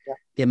amount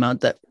the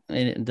amount that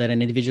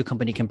an individual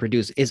company can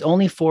produce is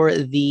only for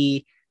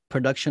the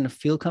production of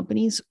fuel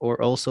companies,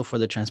 or also for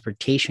the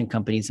transportation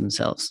companies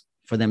themselves,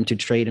 for them to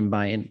trade and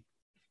buy in?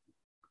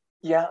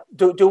 Yeah,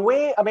 the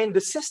way, I mean,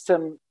 the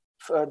system,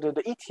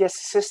 the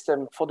ETS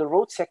system for the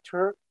road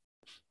sector,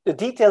 the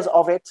details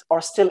of it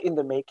are still in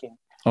the making.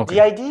 Okay.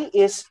 The idea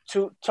is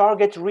to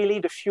target really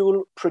the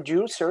fuel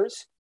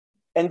producers,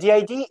 and the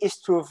idea is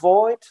to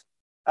avoid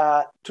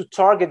to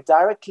target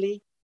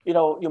directly,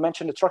 you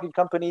mentioned the trucking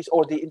companies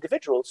or the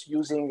individuals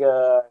using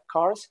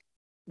cars,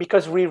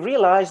 because we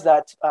realize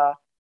that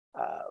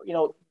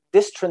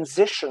this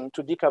transition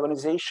to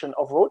decarbonization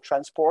of road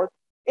transport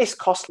is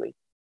costly.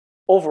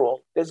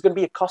 Overall, there's going to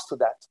be a cost to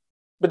that,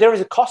 but there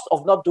is a cost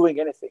of not doing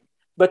anything.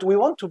 But we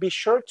want to be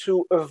sure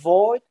to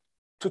avoid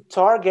to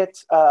target,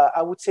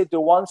 I would say,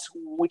 the ones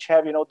which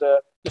have,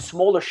 the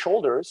smaller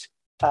shoulders,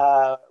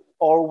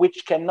 or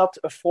which cannot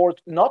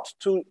afford not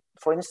to,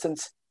 for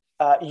instance,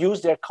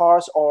 use their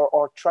cars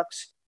or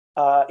trucks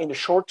in the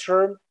short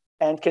term,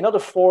 and cannot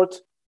afford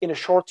in the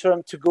short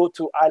term to go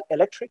to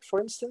electric, for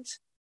instance.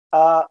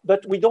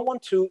 But we don't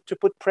want to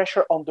put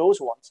pressure on those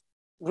ones.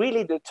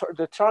 Really,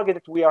 the target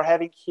that we are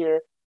having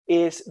here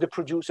is the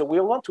producer. We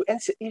want to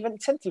even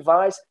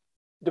incentivize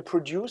the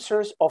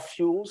producers of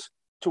fuels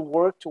to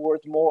work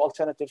towards more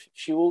alternative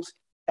fuels,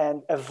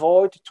 and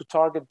avoid to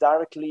target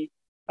directly,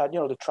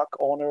 the truck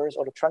owners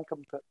or the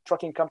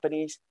trucking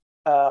companies,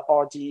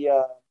 or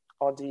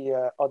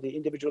the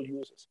individual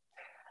users.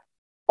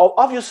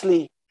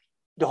 Obviously,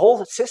 the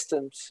whole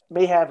systems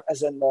may have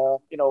as an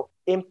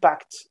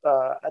impact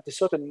at a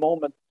certain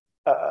moment,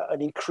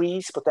 an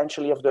increase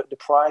potentially of the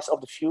price of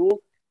the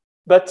fuel.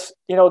 But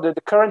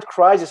the current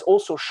crisis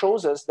also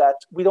shows us that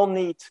we don't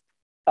need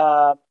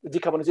the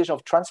decarbonization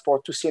of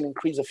transport to see an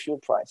increase of fuel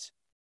price.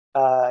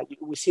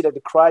 We see that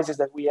the crisis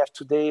that we have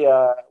today,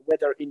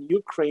 whether in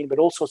Ukraine, but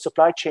also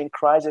supply chain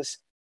crisis,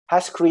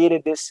 has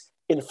created this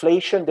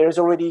inflation. There's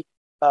already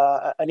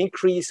an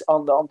increase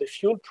on the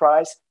fuel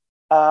price.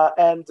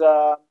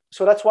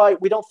 So that's why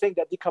we don't think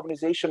that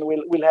decarbonization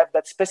will have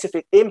that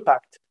specific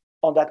impact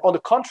on that. On the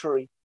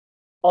contrary,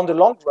 on the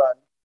long run,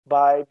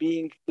 by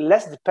being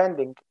less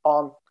dependent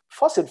on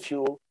fossil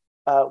fuel,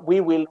 we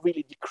will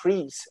really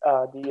decrease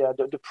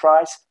the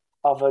price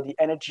of the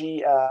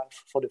energy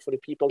for the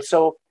people.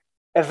 So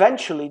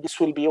eventually, this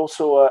will be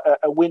also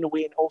a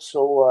win-win,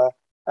 also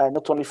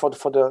not only for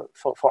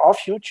our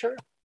future,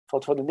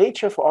 for the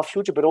nature, for our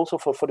future, but also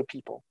for the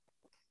people.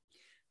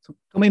 So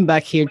coming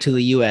back here to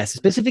the U.S.,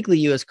 specifically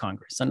U.S.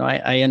 Congress, and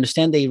I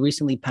understand they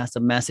recently passed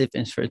a massive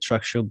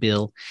infrastructure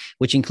bill,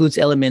 which includes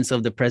elements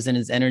of the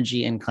president's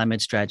energy and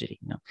climate strategy.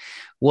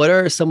 What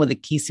are some of the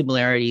key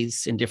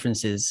similarities and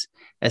differences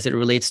as it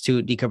relates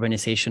to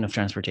decarbonization of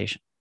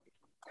transportation?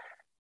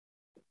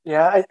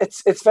 Yeah,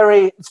 it's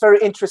very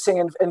interesting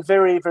and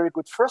very, very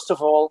good. First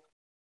of all,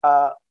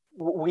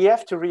 we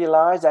have to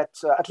realize that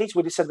at least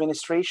with this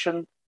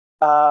administration,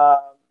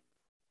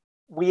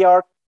 we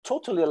are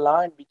totally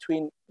aligned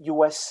between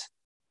US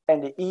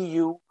and the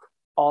EU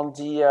on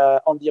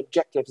the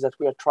objectives that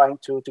we are trying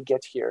to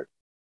get here.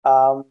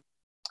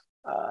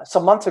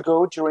 Some months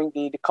ago, during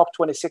the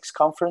COP26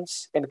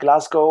 conference in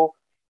Glasgow,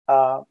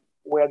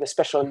 where the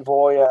special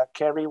envoy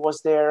Kerry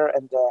was there,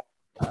 and the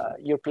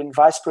European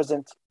Vice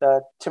President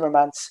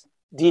Timmermans,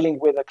 dealing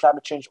with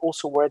climate change,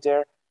 also were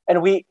there,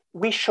 and we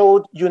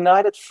showed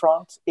united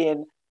front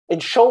in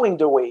showing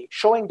the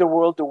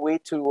world the way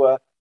to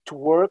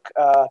work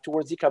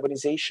towards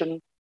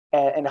decarbonization,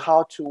 and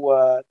how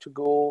to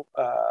go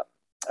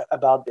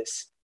about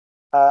this.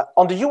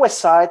 On the US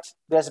side,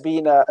 there's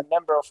been a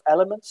number of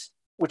elements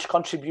which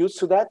contributes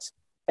to that.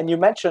 And you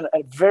mentioned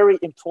a very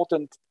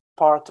important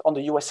part on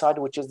the US side,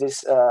 which is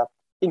this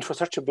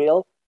infrastructure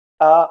bill.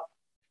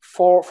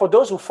 For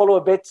those who follow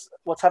a bit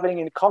what's happening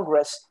in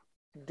Congress,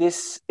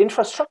 this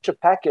infrastructure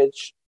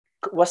package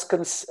was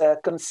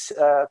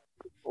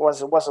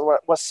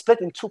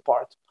split in two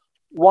parts.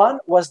 One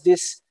was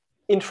this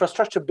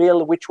infrastructure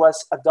bill, which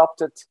was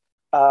adopted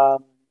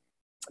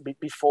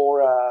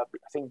before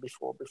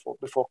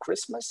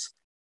Christmas,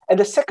 and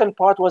the second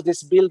part was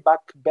this Build Back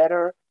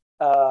Better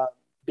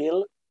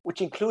bill, which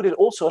included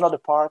also another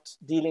part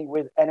dealing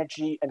with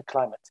energy and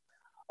climate.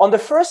 On the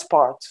first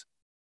part,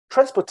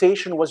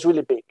 transportation was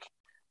really big,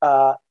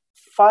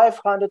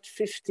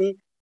 $550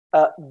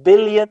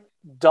 billion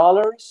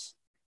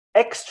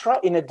extra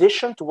in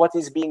addition to what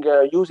is being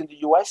used in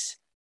the US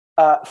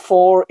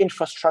for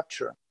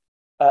infrastructure.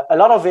 A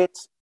lot of it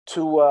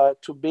to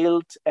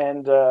build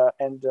and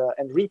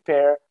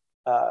repair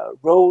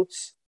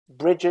roads,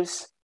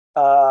 bridges,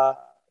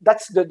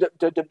 that's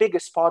the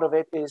biggest part of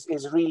it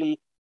is really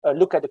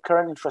look at the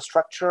current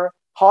infrastructure,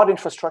 hard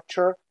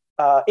infrastructure,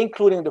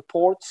 including the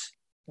ports,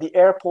 the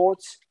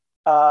airports,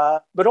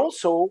 but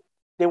also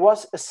there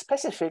was a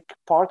specific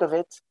part of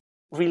it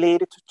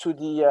related to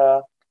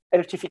the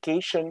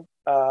electrification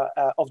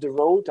of the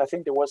road. I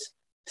think there was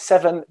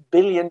 $7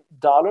 billion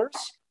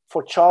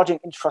for charging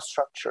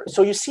infrastructure.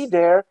 So you see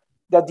there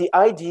that the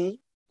idea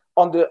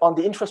on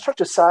the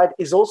infrastructure side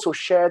is also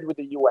shared with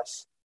the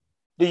US.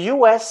 The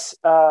US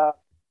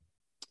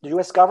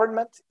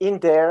government in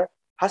there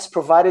has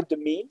provided the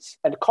means,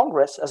 and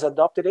Congress has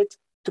adopted it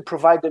to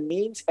provide the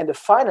means and the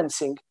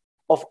financing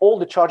of all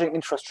the charging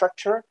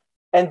infrastructure.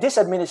 And this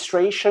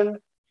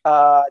administration,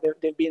 there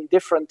have been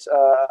different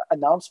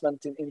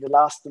announcements in the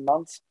last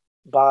months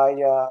by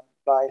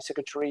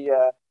Secretary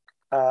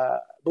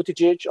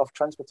Buttigieg of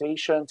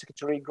Transportation,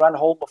 Secretary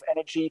Granholm of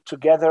Energy,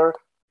 together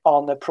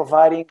on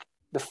providing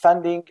the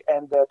funding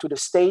and to the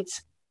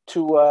states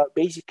to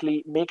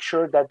basically make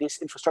sure that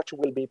this infrastructure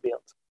will be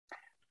built.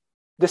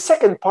 The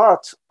second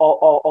part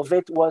of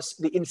it was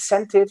the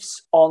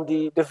incentives on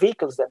the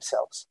vehicles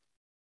themselves.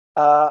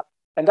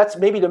 And that's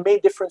maybe the main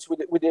difference with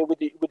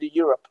the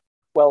Europe.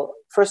 Well,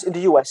 first in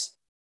the US,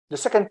 the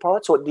second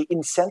part, so the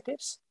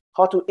incentives,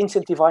 how to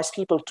incentivize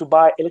people to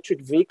buy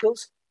electric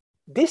vehicles,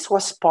 this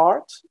was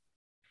part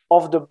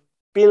of the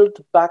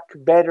Build Back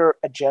Better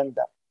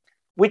agenda,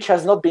 which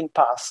has not been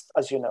passed,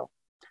 as you know.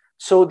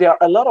 So there are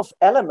a lot of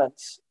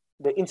elements,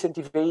 the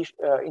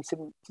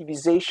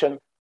incentivization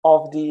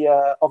of the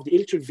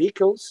electric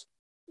vehicles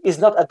is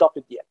not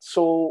adopted yet.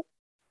 So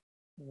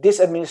this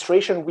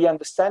administration, we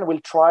understand,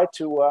 will try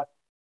to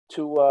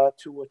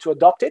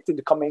adopt it in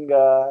the coming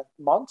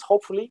months,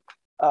 hopefully,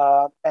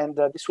 and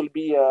this will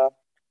be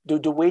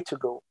the way to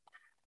go.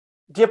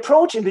 The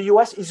approach in the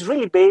US is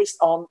really based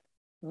on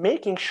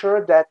making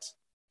sure that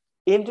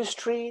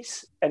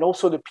industries and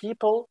also the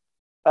people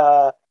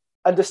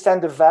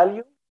understand the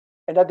value,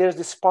 and that there's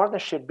this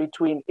partnership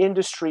between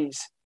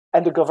industries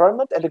and the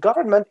government. And the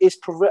government is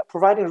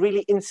providing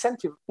really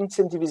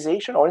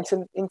incentivization or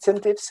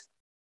incentives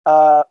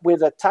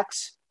with a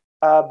tax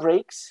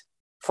breaks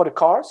for the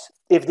cars,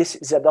 if this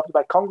is adopted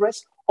by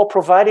Congress, or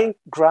providing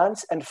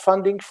grants and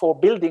funding for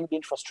building the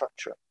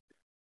infrastructure.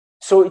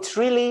 So it's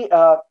really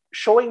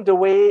showing the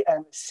way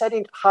and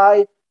setting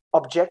high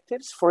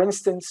objectives. For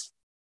instance,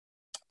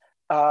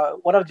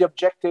 one of the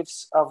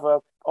objectives of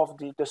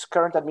this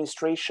current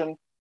administration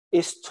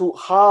is to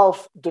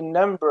halve the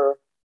number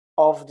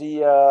of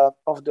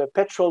the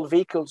petrol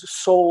vehicles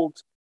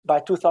sold by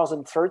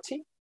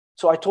 2030.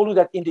 So I told you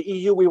that in the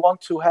EU, we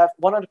want to have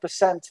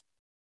 100%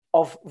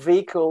 of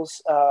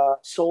vehicles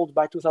sold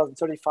by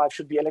 2035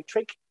 should be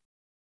electric.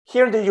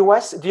 Here in the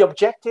US, the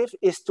objective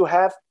is to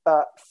have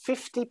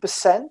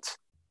 50%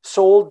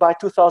 sold by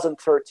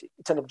 2030.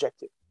 It's an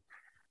objective.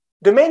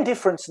 The main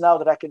difference now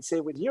that I can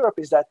say with Europe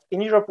is that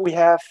in Europe, we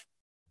have,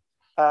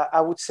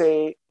 I would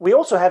say, we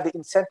also have the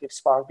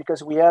incentives part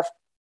because we have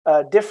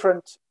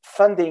different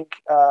funding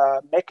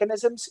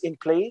mechanisms in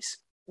place.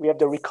 We have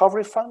the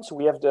recovery funds.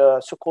 We have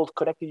the so-called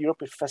Connected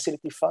Europe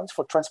Facility funds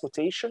for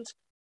transportations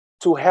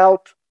to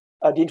help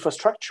the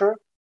infrastructure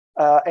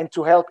and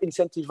to help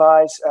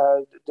incentivize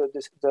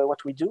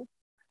what we do.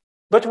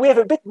 But we have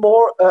a bit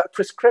more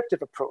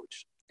prescriptive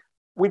approach.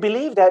 We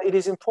believe that it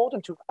is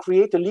important to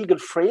create a legal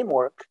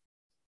framework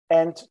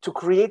and to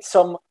create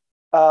some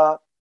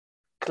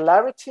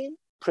clarity,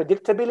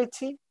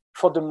 predictability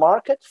for the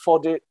market, for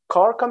the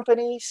car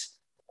companies,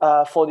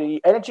 for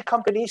the energy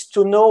companies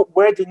to know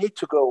where they need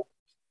to go.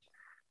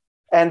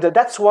 And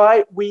that's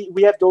why we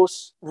have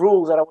those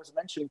rules that I was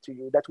mentioning to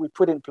you that we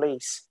put in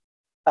place.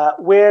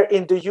 Where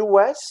in the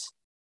US,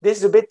 this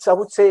is a bit, I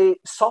would say,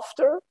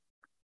 softer.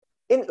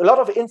 In a lot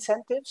of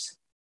incentives,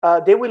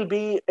 there will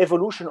be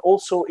evolution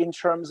also in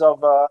terms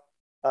of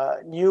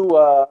new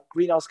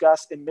greenhouse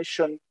gas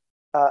emission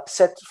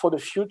set for the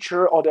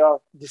future, or there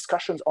are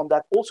discussions on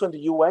that also in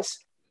the US,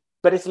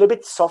 but it's a little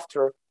bit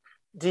softer.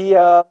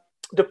 The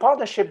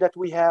partnership that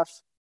we have,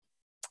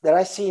 that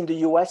I see in the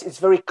US, is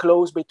very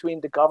close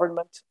between the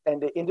government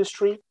and the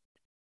industry.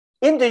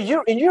 In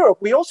Europe,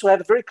 we also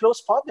have very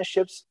close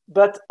partnerships,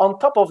 but on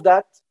top of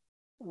that,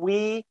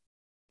 we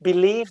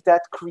believe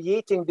that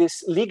creating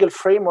this legal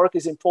framework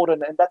is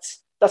important, and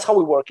that's how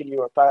we work in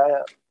Europe.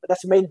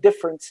 That's the main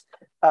difference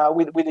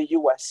with the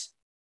US.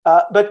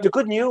 But the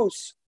good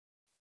news,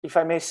 if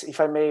I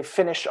may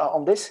finish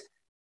on this,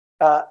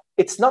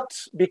 it's not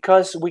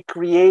because we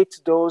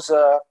create those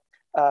I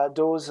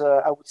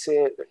would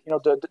say,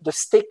 the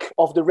stick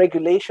of the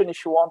regulation,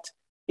 if you want,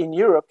 in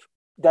Europe,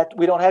 that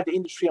we don't have the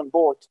industry on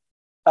board.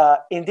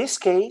 In this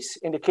case,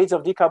 in the case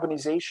of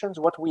decarbonizations,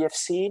 what we have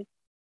seen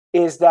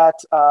is that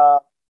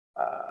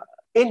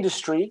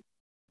industry,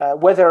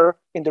 whether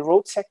in the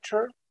road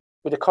sector,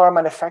 with the car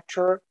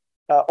manufacturer,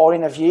 or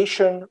in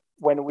aviation,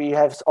 when we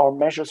have our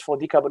measures for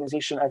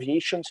decarbonization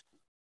aviations,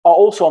 are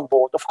also on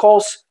board. Of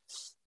course,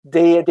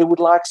 they would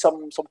like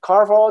some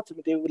carve out,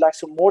 they would like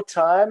some more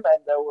time,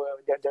 and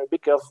there are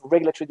big of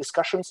regulatory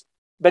discussions,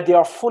 but they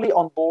are fully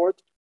on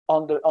board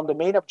on the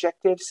main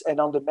objectives and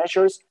on the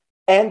measures.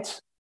 And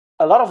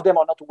a lot of them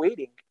are not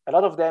waiting. A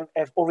lot of them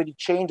have already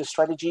changed the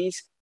strategies.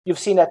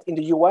 You've seen that in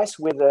the US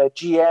with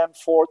GM,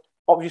 Ford.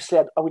 Obviously,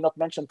 I will not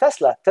mention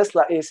Tesla.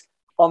 Tesla is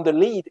on the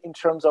lead in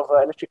terms of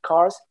electric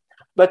cars.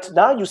 But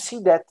now you see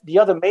that the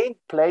other main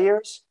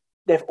players,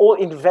 they've all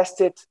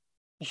invested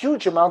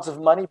huge amounts of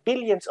money,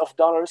 billions of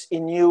dollars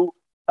in new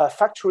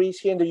factories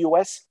here in the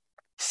US.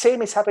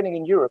 Same is happening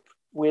in Europe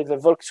with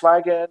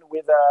Volkswagen,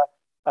 with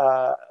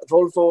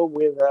Volvo,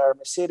 with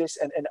Mercedes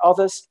and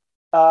others.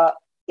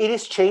 It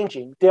is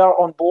changing. They are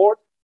on board.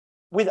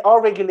 With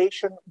our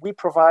regulation, we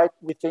provide,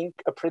 we think,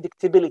 a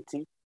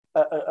predictability,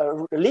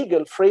 a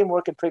legal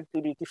framework and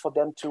predictability for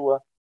them to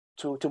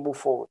move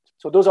forward.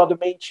 So those are the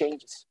main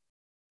changes,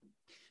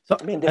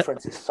 main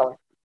differences. Sorry.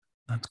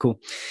 That's cool.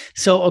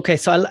 So, okay.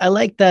 So I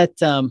like that.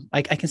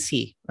 I can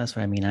see, that's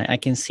what I mean. I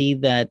can see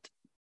that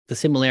the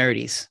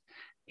similarities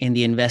in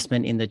the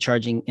investment in the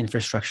charging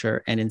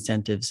infrastructure and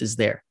incentives is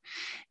there.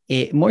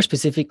 More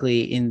specifically,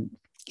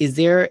 is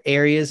there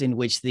areas in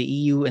which the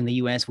EU and the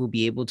US will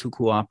be able to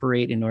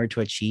cooperate in order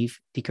to achieve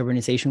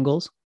decarbonization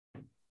goals?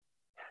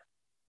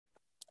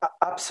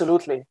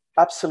 Absolutely.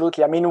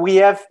 Absolutely. I mean, we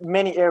have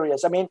many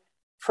areas. I mean,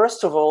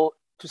 first of all,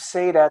 to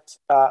say that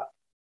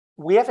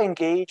we have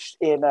engaged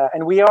in,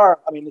 and we are,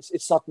 I mean,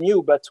 it's not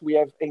new, but we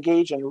have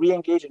engaged and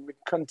re-engaged and we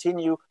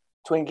continue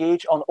to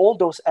engage on all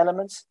those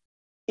elements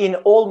in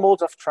all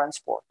modes of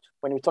transport.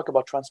 When we talk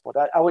about transport,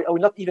 I will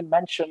not even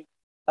mention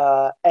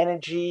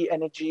energy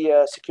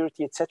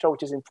security, etc.,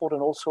 which is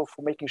important also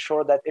for making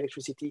sure that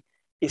electricity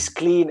is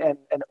clean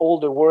and all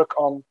the work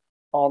on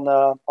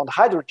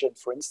hydrogen,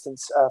 for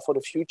instance, for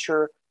the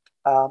future.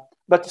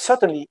 But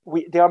certainly,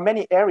 there are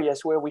many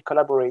areas where we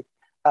collaborate.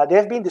 There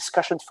have been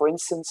discussions, for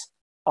instance,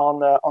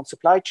 on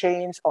supply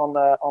chains,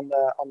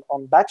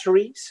 on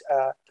batteries.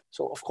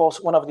 So, of course,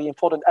 one of the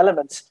important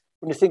elements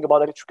when you think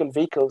about electrical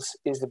vehicles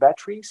is the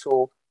battery.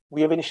 So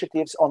we have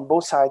initiatives on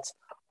both sides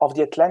of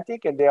the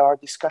Atlantic, and there are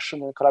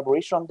discussion and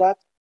collaboration on that.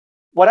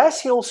 What I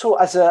see also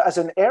as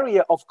an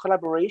area of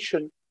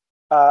collaboration,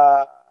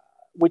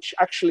 which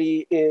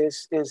actually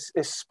is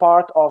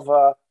part of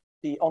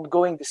the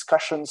ongoing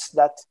discussions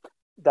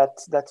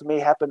that may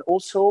happen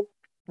also.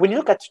 When you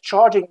look at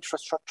charging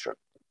infrastructure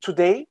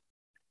today,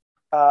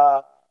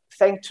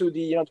 thanks to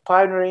the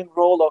pioneering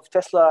role of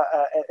Tesla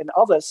and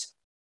others,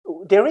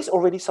 there is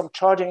already some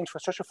charging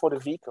infrastructure for the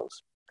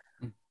vehicles.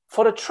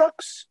 For the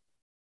trucks,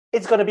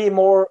 it's going to be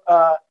more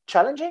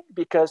challenging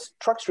because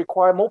trucks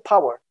require more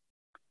power.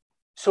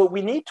 So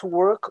we need to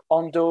work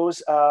on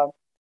those,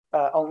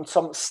 on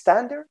some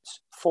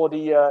standards for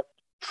the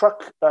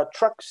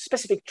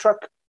specific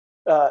truck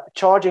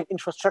charging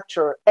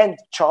infrastructure and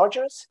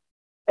chargers.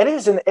 And it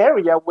is an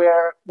area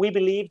where we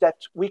believe that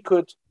we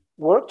could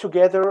work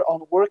together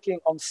on working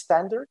on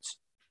standards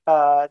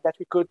that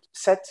we could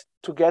set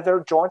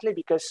together jointly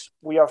because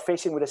we are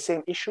facing with the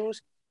same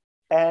issues.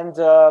 And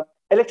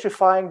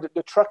electrifying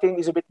the trucking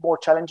is a bit more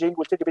challenging,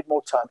 will take a bit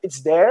more time.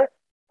 It's there.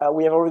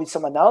 We have already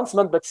some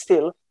announcement, but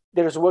still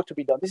there is work to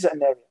be done. This is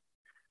an area.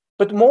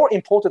 But more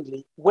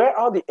importantly, where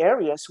are the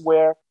areas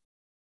where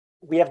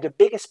we have the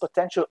biggest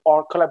potential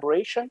or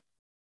collaboration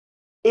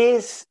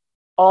is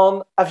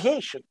on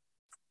aviation.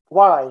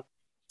 Why?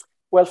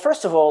 Well,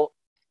 first of all,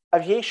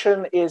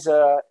 aviation is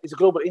a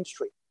global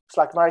industry. It's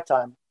like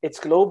maritime. It's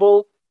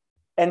global.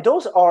 And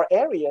those are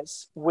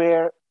areas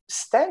where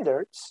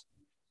standards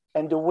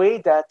and the way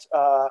that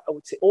I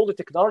would say all the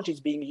technologies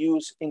being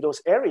used in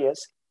those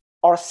areas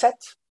are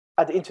set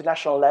at the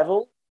international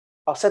level,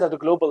 are set at the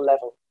global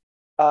level.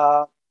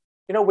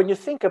 When you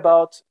think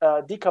about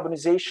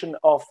decarbonization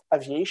of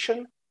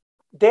aviation,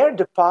 there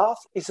the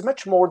path is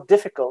much more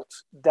difficult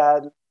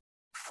than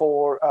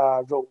for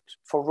road.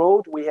 For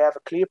road, we have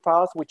a clear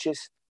path, which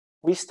is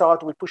we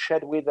push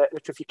ahead with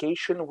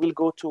electrification. We'll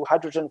go to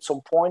hydrogen at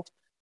some point.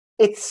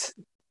 It's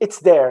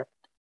there.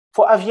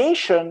 For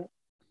aviation,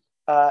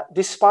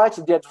 despite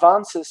the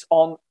advances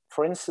on,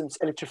 for instance,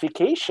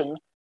 electrification,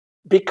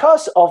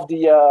 because of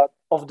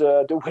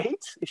the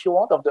weight, if you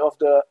want, of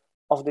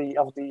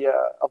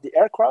the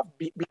aircraft,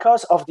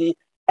 because of the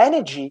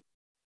energy,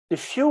 the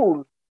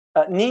fuel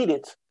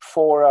needed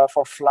for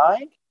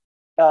flying,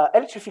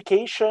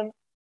 electrification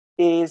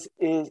is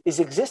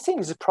existing,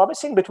 is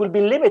promising, but will be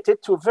limited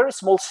to a very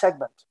small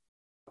segment,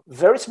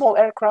 very small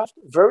aircraft,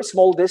 very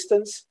small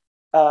distance,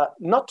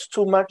 not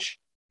too much.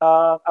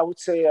 I would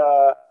say,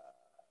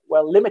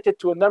 limited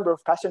to a number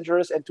of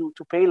passengers and to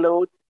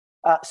payload.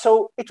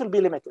 So it will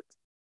be limited.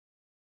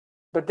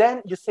 But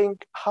then you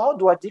think, how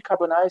do I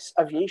decarbonize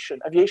aviation?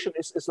 Aviation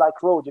is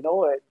like road,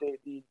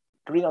 the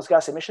greenhouse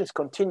gas emissions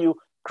continue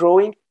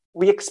growing.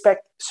 We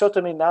expect,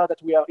 certainly now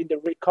that we are in the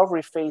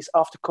recovery phase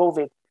after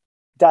COVID,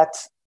 that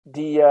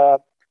the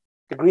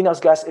greenhouse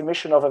gas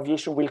emission of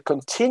aviation will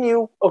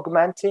continue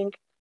augmenting.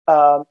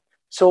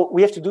 So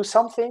we have to do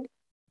something.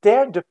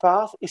 There, the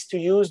path is to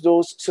use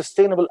those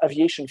sustainable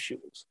aviation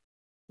fuels.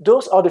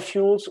 Those are the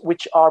fuels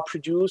which are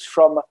produced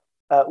from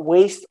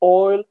waste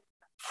oil,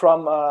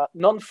 from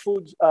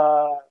non-food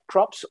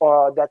crops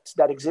or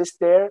that exist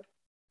there.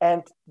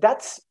 And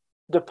that's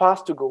the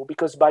path to go,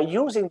 because by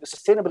using the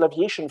sustainable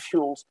aviation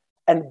fuels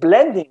and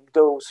blending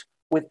those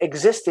with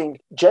existing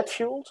jet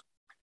fuels,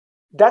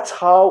 that's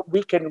how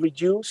we can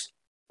reduce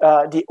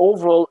the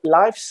overall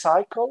life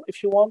cycle,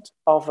 if you want,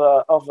 of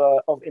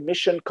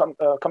emission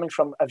coming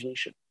from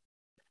aviation.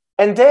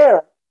 And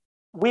there,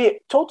 we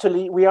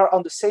are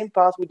on the same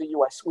path with the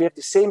US. We have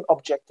the same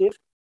objective,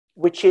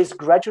 which is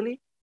gradually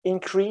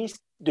increase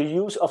the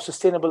use of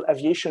sustainable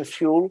aviation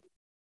fuel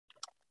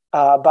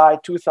by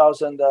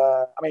 2000,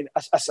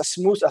 as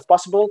smooth as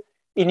possible.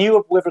 In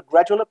Europe, we have a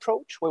gradual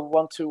approach where we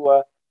want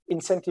to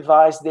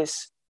incentivize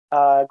this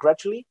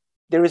gradually.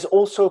 There is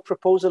also a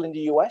proposal in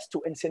the US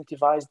to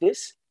incentivize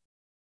this.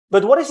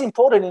 But what is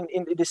important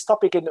in this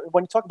topic, and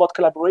when you talk about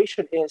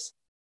collaboration, is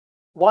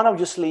one,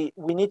 obviously,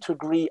 we need to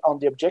agree on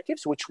the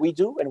objectives, which we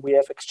do, and we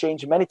have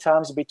exchanged many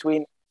times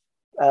between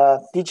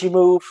DG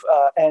Move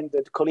and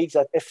the colleagues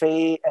at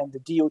FAA and the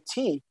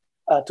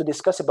DOT to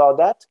discuss about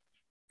that.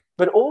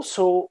 But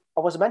also,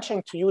 I was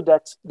mentioning to you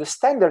that the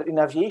standard in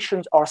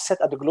aviation are set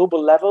at the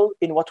global level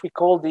in what we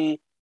call the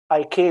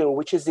ICAO,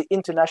 which is the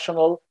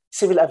International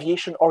Civil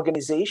Aviation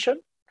Organization,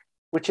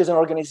 which is an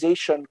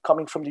organization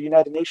coming from the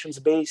United Nations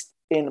based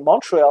in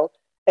Montreal,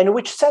 and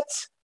which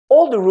sets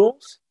all the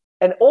rules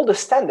and all the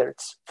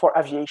standards for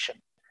aviation.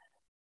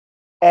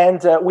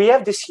 And we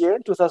have this year,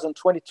 in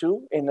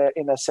 2022,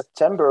 in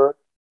September,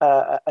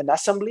 an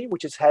assembly,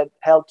 which is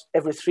held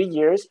every 3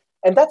 years.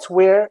 And that's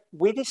where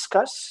we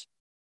discuss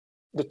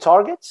the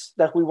targets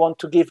that we want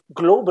to give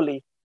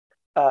globally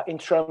in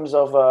terms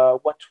of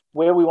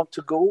where we want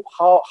to go,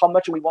 how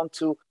much we want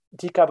to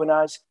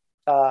decarbonize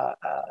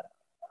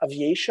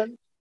aviation.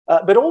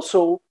 But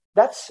also,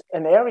 that's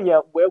an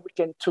area where we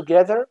can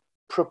together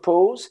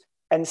propose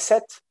and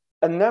set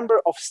a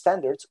number of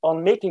standards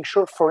on making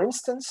sure, for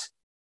instance,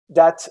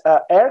 that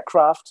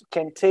aircraft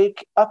can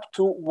take up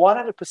to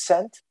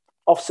 100%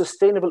 of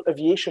sustainable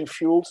aviation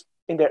fuels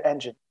in their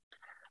engine.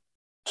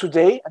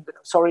 Today, and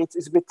sorry,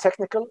 it's a bit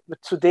technical,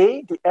 but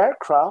today the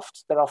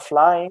aircraft that are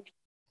flying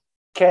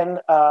can,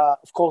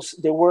 of course,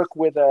 they work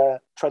with a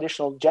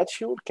traditional jet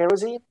fuel,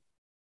 kerosene,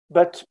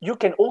 but you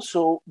can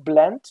also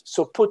blend,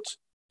 so put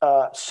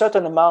a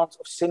certain amount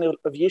of sustainable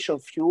aviation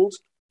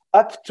fuels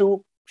up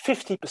to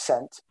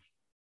 50%.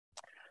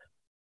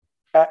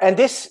 And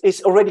this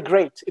is already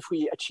great if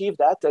we achieve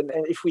that and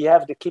if we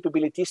have the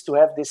capabilities to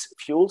have these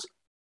fuels.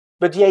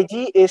 But the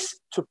idea is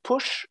to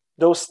push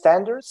those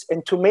standards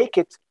and to make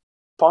it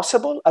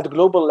possible at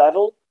global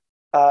level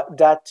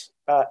that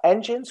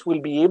engines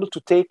will be able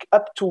to take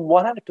up to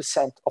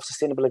 100% of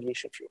sustainable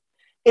aviation fuel.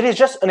 It is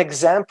just an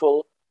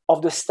example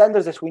of the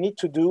standards that we need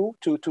to do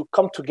to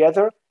come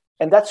together.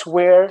 And that's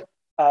where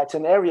it's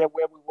an area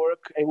where we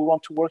work, and we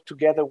want to work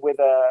together with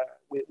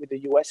the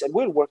US, and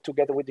we'll work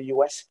together with the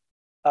US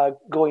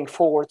going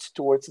forward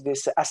towards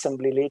this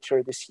assembly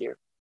later this year.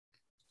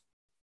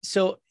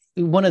 So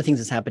one of the things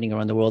that's happening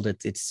around the world,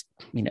 it's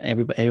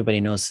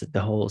everybody knows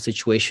the whole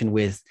situation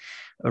with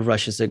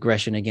Russia's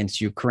aggression against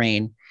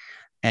Ukraine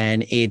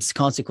and its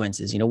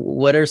consequences.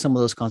 What are some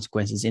of those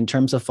consequences in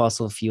terms of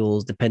fossil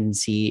fuels,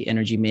 dependency,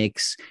 energy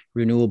mix,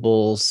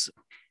 renewables,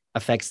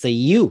 affects the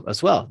EU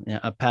as well,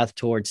 a path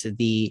towards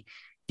the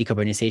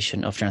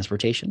decarbonization of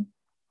transportation?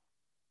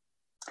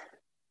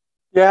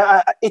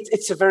 Yeah,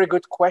 it's a very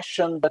good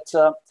question. But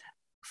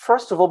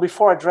first of all,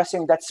 before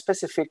addressing that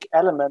specific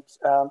element,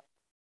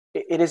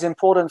 it is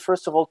important,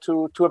 first of all,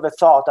 to have a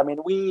thought. I mean,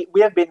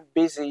 we have been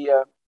busy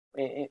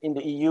in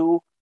the EU,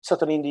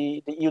 certainly in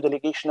the EU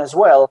delegation as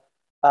well,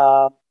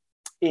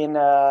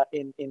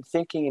 in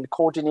thinking, in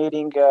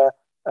coordinating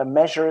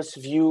measures,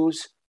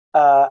 views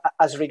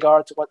as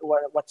regards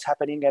what's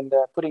happening, and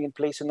putting in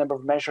place a number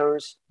of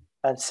measures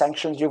and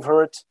sanctions. You've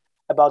heard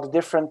about the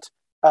different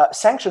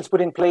sanctions put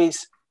in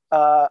place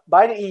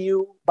by the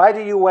EU, by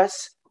the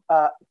US.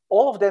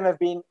 All of them have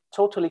been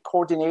totally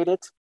coordinated.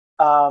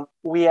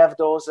 We have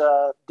those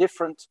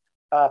different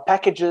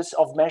packages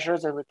of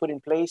measures that we put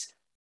in place.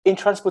 In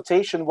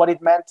transportation, what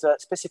it meant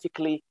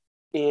specifically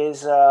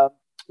is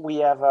we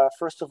have,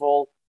 first of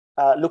all,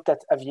 looked at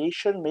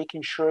aviation,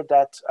 making sure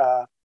that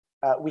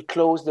we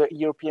close the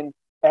European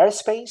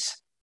airspace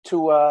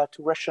to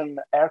Russian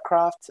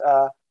aircraft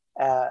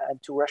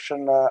and to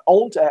Russian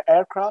owned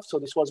aircraft. So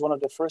this was one of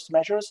the first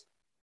measures.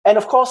 And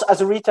of course,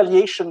 as a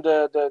retaliation,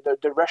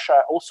 the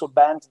Russia also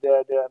banned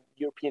the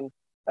European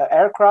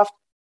aircraft.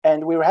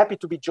 And we were happy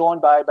to be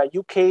joined by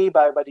UK,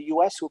 by the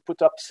US, who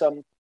put up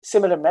some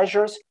similar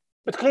measures.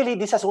 But clearly,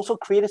 this has also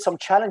created some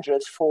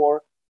challenges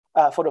for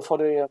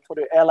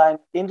the airline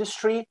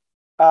industry.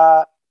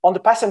 On the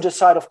passenger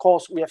side, of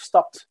course, we have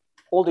stopped.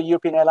 All the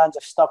European airlines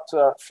have stopped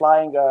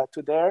flying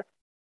to there.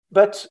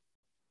 But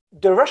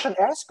the Russian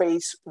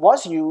airspace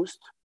was used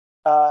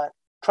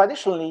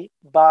traditionally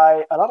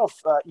by a lot of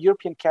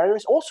European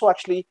carriers, also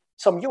actually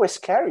some US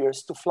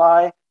carriers, to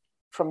fly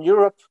from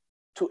Europe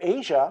to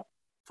Asia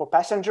for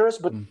passengers,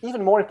 but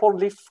even more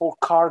importantly for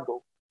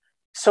cargo.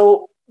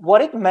 So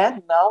what it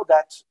meant now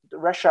that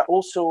Russia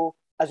also,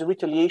 as a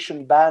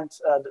retaliation, banned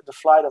the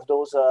flight of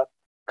those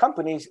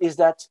companies, is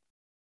that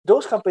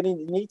those companies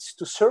needs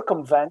to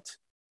circumvent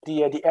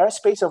the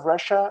airspace of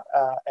Russia,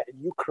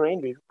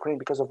 Ukraine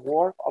because of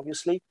war,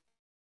 obviously,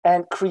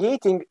 and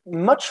creating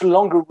much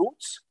longer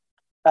routes,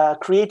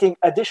 creating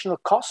additional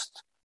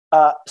cost.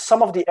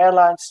 Some of the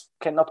airlines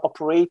cannot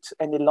operate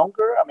any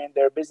longer. I mean,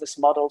 their business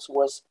models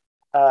was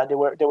they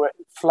were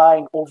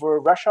flying over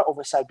Russia,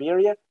 over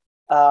Siberia,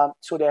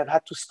 so they have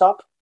had to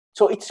stop.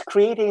 So it's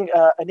creating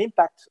an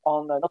impact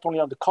on not only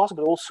on the cost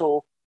but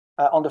also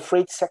on the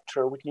freight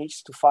sector, which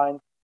needs to find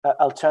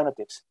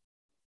alternatives.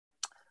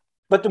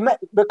 But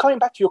coming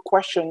back to your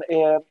question,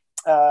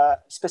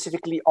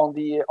 specifically on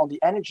the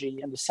energy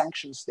and the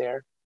sanctions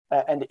there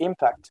and the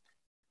impact,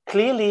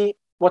 clearly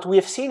what we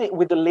have seen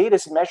with the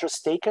latest measures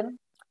taken,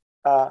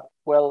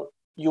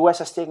 U.S.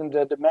 has taken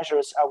the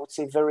measures, I would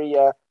say,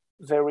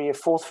 very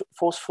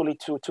forcefully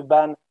to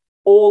ban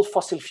all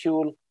fossil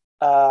fuel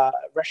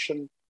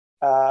Russian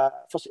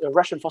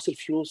fossil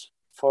fuels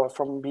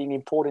from being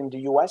imported in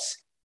the U.S.,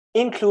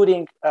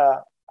 including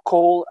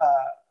coal,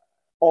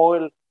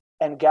 oil,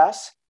 and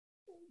gas.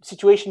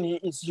 Situation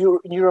in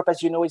Europe,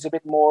 as you know, is a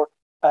bit more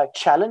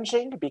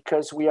challenging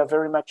because we are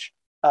very much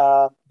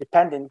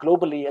dependent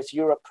globally as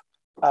Europe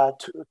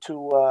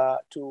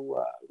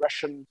to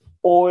Russian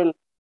oil,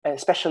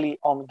 especially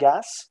on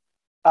gas.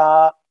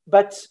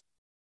 But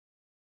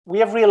we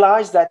have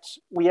realized that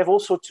we have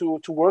also to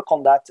work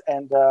on that,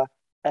 and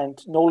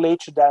no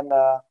later than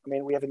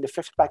we have in the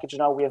fifth package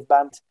now, we have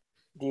banned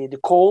the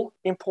coal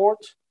import.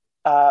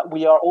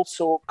 We are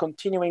also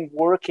continuing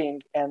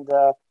working, and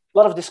a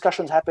lot of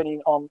discussions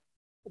happening on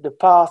the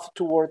path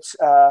towards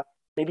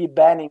maybe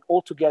banning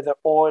altogether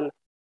oil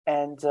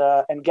and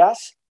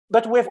gas.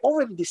 But we have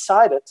already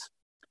decided,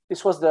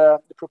 this was the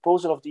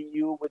proposal of the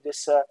EU with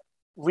this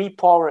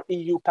Repower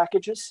EU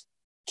packages,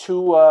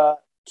 to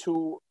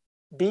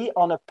be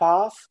on a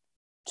path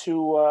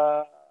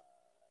to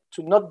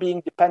not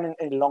being dependent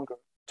any longer,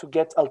 to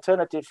get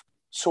alternative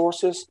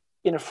sources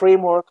in a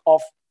framework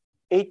of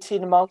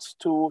 18 months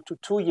to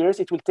 2 years.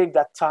 It will take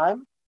that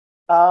time.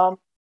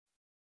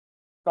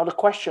 Now the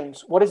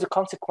questions, what is the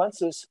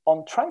consequences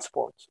on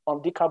transport, on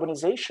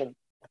decarbonization?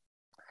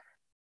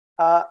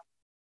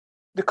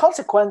 The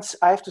consequence,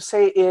 I have to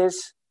say,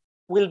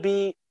 will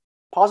be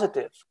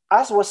positive.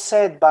 As was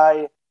said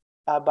by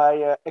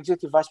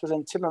Executive Vice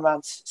President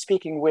Timmermans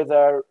speaking with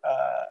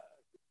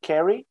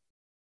Kerry,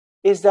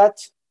 is that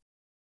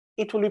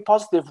it will be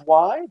positive.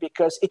 Why?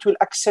 Because it will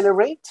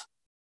accelerate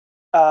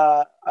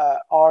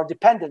our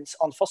dependence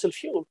on fossil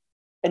fuel.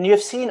 And you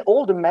have seen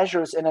all the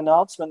measures and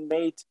announcements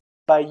made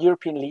by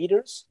European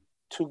leaders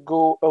to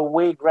go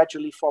away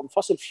gradually from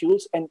fossil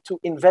fuels and to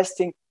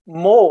investing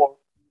more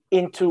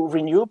into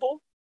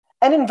renewable,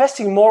 and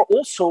investing more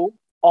also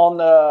on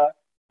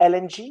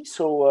LNG,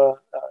 so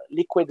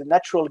liquid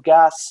natural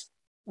gas,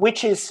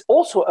 which is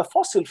also a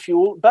fossil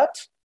fuel,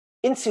 but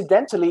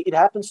incidentally, it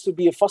happens to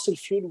be a fossil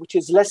fuel which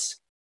is less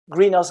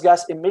greenhouse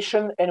gas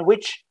emission and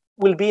which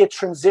will be a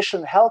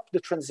transition, help the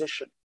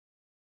transition.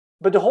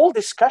 But the whole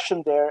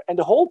discussion there and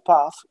the whole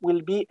path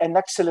will be an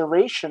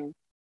acceleration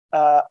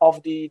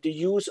of the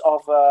use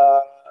of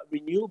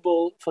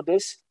renewable for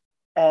this.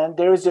 And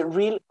there is a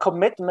real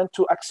commitment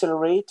to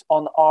accelerate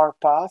on our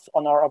path,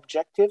 on our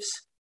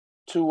objectives,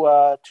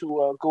 to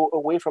go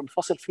away from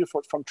fossil fuel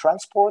from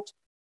transport.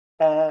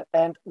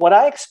 And what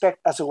I expect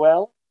as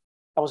well,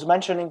 I was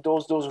mentioning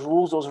those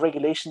rules, those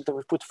regulations that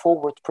we put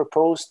forward,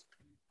 proposed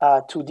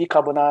to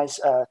decarbonize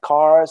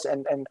cars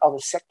and other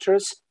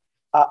sectors.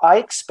 I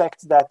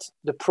expect that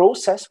the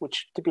process,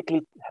 which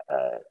typically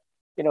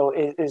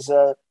is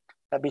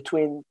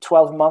between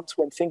 12 months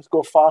when things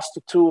go fast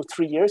to 2 or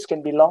 3 years,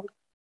 can be long,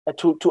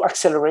 to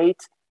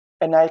accelerate.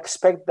 And I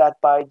expect that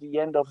by the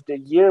end of the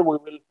year, we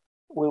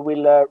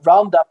will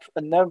round up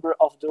a number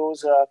of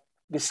those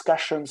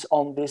discussions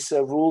on these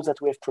rules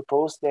that we have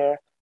proposed there.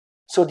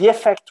 So the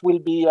effect will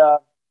be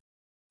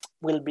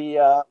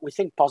we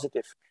think,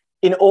 positive.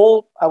 In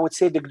all, I would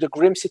say the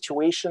grim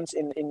situations,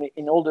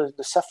 in all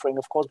the suffering,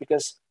 of course,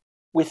 because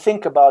we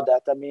think about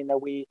that. I mean,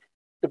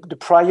 the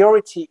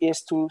priority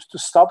is to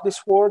stop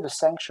this war, the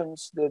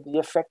sanctions, the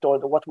effect, or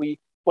what we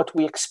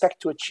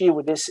expect to achieve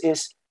with this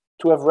is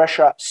to have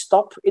Russia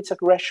stop its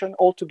aggression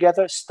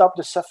altogether, stop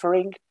the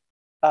suffering,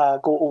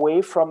 go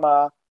away from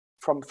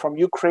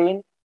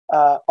Ukraine.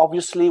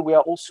 Obviously, we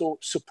are also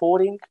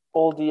supporting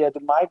all the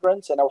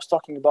migrants, and I was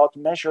talking about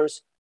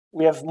measures.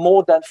 We have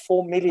more than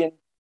 4 million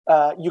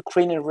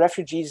Ukrainian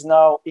refugees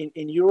now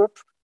in Europe,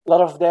 a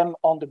lot of them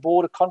on the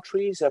border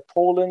countries,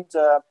 Poland,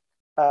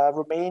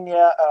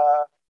 Romania,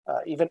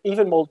 even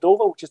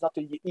Moldova, which is not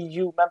an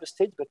EU member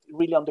state, but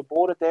really on the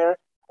border there.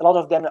 A lot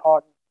of them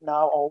are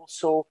now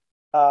also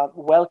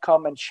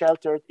welcome and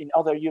sheltered in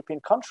other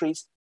European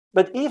countries.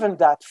 But even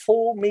that,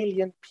 4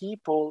 million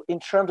people in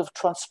terms of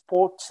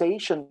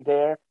transportation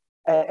there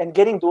and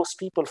getting those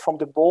people from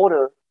the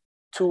border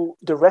to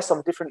the rest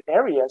of different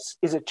areas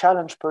is a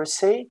challenge per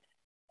se.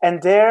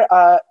 And there,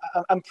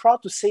 I'm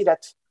proud to say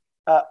that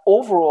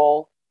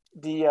overall,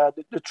 the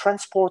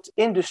transport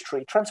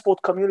industry,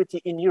 transport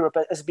community in Europe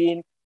has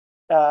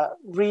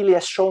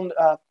shown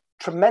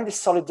tremendous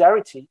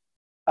solidarity.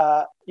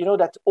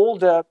 That all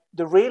the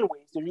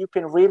railways, the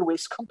European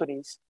railways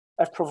companies,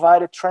 have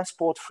provided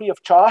transport free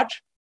of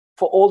charge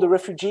for all the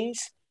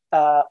refugees.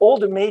 All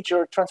the major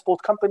transport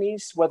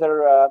companies, whether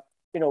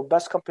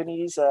bus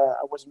companies,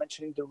 I was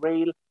mentioning the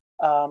rail,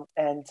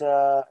 and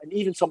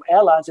even some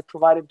airlines have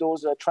provided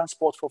those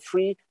transport for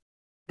free.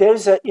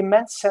 There's an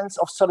immense sense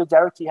of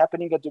solidarity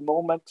happening at the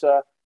moment.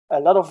 A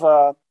lot of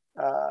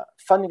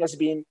funding has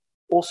been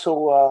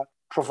also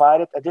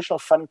provided, additional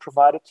funding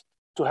provided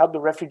to help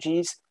the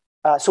refugees.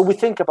 So we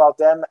think about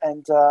them,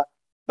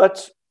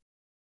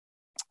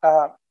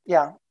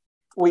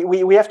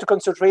 we have to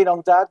concentrate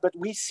on that. But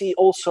we see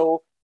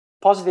also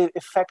positive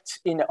effects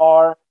in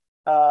our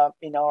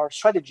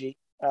strategy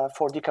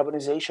for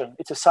decarbonization.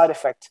 It's a side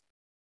effect.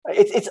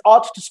 It's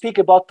odd to speak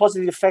about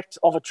positive effects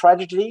of a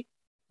tragedy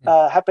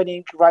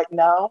happening right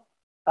now,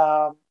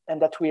 and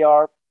that we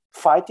are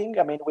fighting.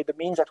 I mean, with the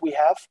means that we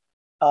have,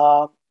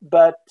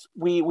 but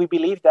we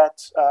believe that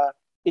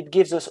it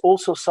gives us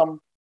also some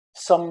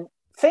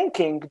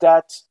thinking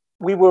that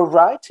we were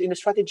right in the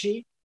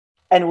strategy,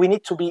 and we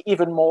need to be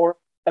even more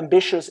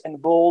ambitious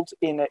and bold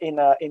in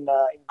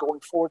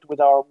going forward with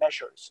our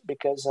measures,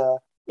 because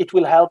it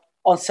will help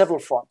on several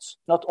fronts,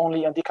 not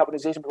only on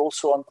decarbonization, but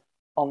also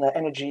on the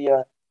energy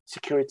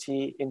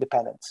security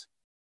independence.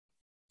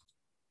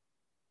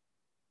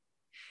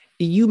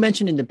 You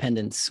mentioned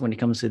independence when it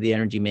comes to the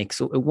energy mix.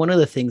 So one of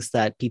the things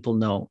that people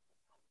know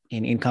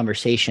in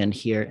conversation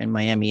here in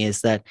Miami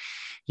is that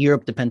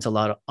Europe depends a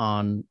lot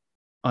on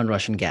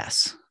Russian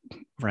gas,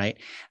 right?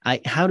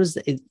 How does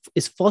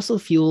is fossil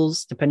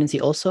fuels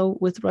dependency also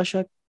with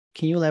Russia?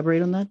 Can you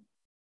elaborate on that?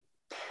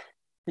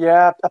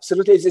 Yeah,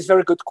 absolutely. It's a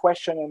very good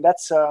question, and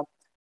that's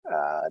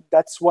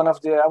one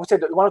of the, I would say,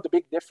 one of the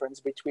big difference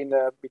between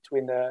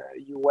the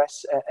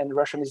US and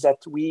Russia is that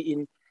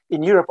we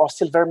in Europe are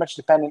still very much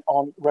dependent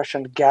on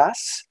Russian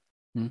gas.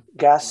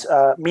 Gas,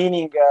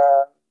 meaning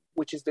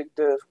which is the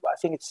I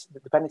think it's the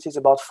dependency is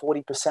about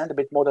 40%, a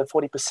bit more than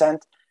 40%,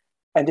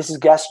 and this is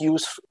gas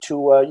used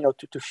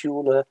to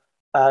fuel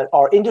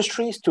our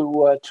industries,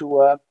 to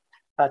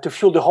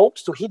fuel the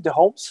homes, to heat the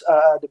homes,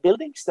 the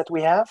buildings that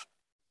we have,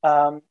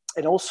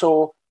 and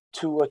also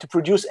to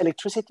produce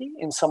electricity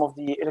in some of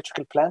the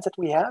electrical plants that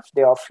we have.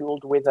 They are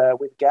fueled with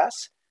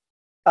gas,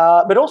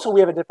 but also we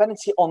have a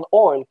dependency on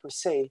oil per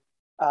se.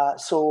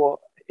 So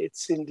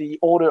it's in the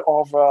order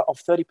of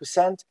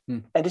 30%,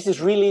 and this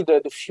is really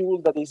the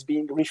fuel that is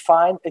being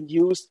refined and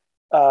used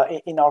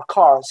in our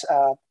cars.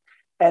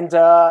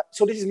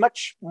 So this is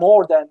much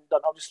more than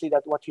obviously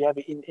that what you have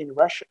in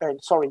Russia.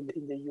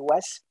 In the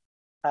US,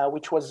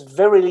 which was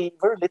very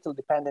little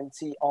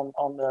dependency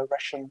on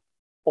Russian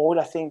oil.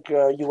 I think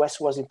US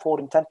was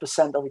importing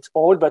 10% of its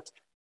oil, but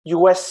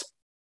US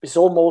is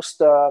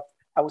almost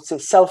I would say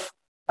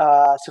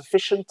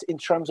self-sufficient in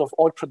terms of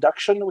oil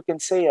production. We can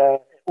say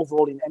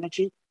overall in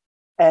energy,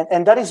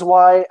 and that is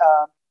why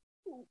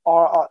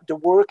the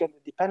work and the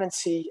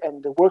dependency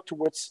and the work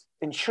towards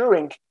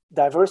ensuring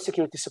diverse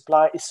security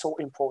supply is so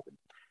important.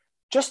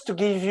 Just to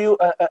give you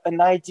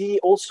an idea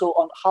also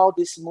on how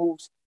this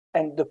moves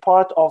and the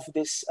part of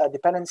this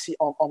dependency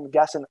on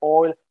gas and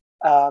oil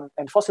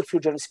and fossil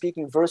fuel, generally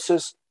speaking,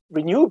 versus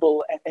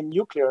renewable and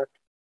nuclear.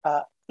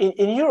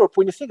 In Europe,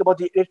 when you think about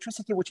the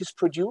electricity which is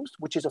produced,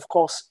 which is of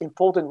course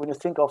important when you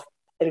think of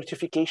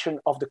electrification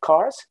of the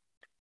cars,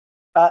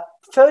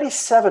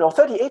 37 or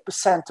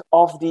 38%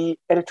 of the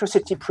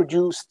electricity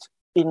produced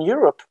in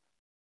Europe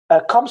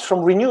comes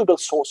from renewable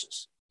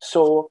sources.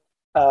 So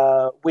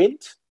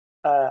wind,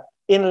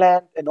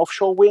 inland and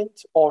offshore wind,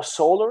 or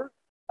solar,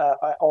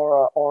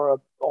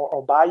 or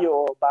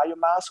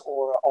biomass,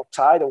 or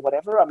tide, or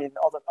whatever. I mean,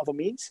 other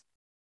means.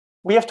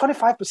 We have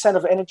 25%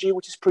 of energy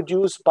which is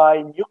produced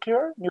by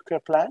nuclear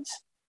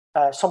plants.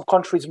 Some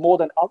countries more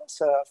than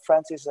others.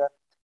 France is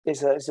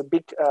a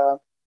big, I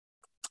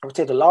would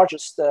say, the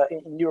largest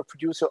in Europe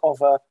producer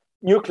of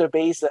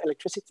nuclear-based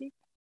electricity.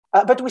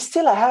 But we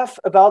still have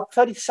about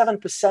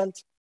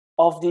 37%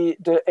 of the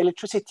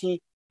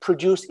electricity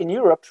produced in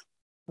Europe,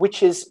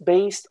 which is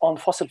based on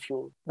fossil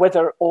fuel,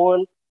 whether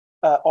oil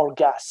or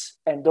gas.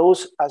 And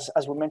those,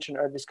 as we mentioned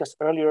or discussed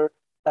earlier,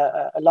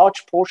 a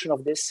large portion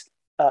of this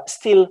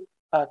still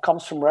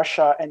comes from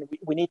Russia, and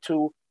we need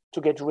to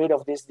get rid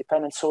of this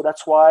dependence. So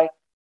that's why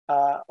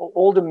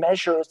all the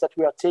measures that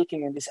we are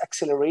taking in these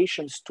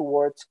accelerations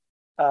towards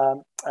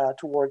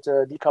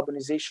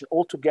decarbonization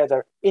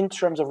altogether in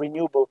terms of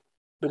renewable,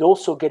 but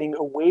also getting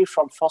away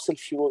from fossil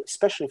fuel,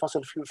 especially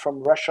fossil fuel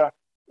from Russia,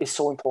 is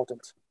so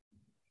important.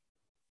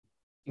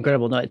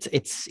 Incredible. No,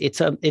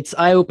 it's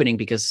eye-opening,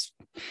 because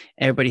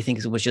everybody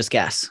thinks it was just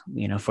gas,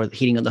 for the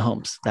heating of the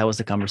homes. That was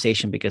the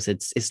conversation, because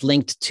it's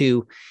linked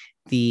to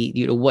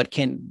the what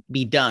can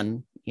be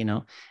done,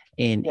 in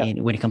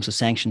when it comes to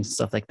sanctions and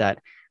stuff like that.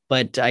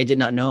 But I did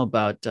not know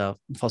about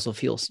fossil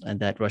fuels, and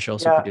that Russia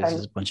also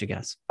produces a bunch of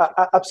gas.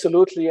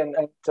 Absolutely, and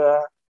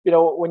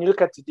when you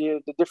look at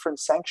the different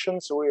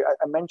sanctions,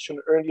 I mentioned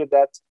earlier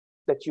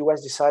that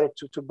US decided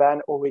to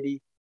ban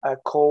already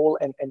coal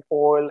and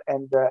oil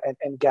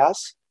and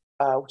gas.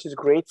 which is a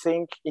great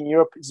thing. In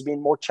Europe, it's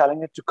been more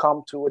challenging to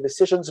come to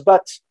decisions.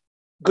 But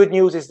good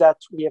news is that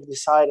we have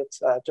decided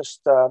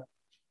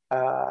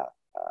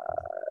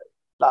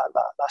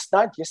last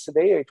night,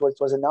 yesterday, it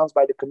was announced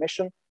by the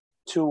Commission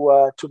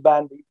to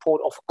ban the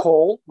import of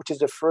coal, which is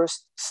the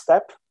first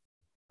step,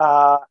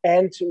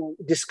 and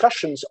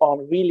discussions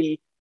on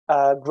really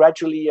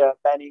gradually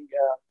banning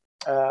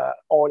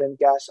oil and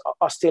gas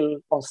are still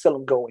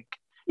ongoing.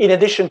 In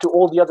addition to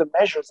all the other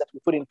measures that we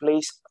put in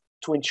place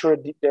to ensure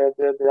the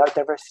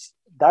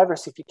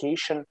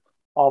diversification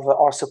of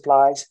our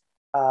supplies,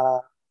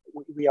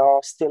 we are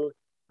still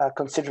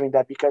considering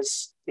that,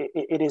 because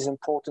it is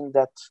important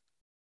that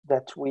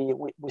we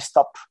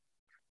stop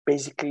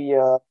basically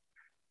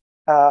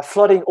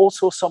flooding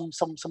also some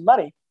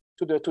money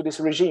to this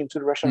regime, to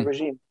the Russian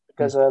regime,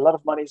 because a lot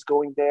of money is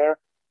going there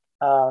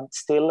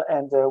still,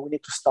 and we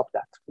need to stop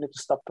that. We need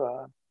to stop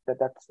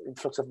that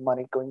influx of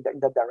money going in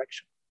that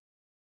direction.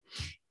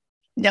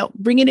 Now,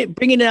 bringing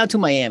it out to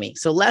Miami.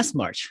 So last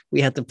March, we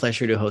had the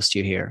pleasure to host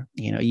you here.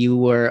 You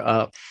were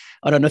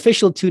on an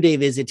official 2-day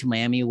visit to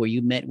Miami, where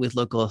you met with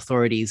local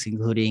authorities,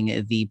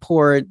 including the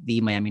port, the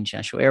Miami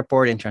International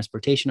Airport, and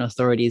transportation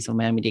authorities of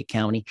Miami-Dade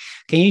County.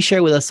 Can you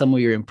share with us some of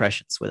your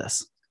impressions with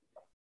us?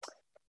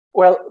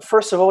 Well,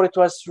 first of all, it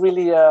was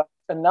really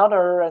an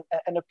honor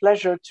and a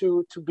pleasure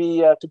to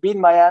be in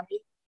Miami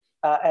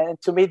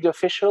and to meet the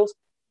officials.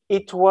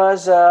 It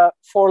was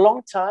for a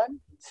long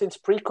time, since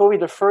pre-COVID,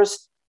 the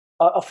first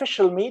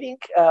official meeting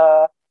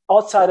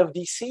outside of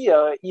DC,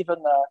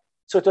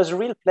 so it was a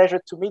real pleasure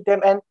to meet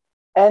them,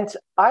 and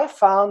I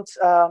found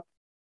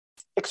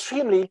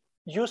extremely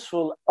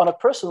useful on a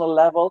personal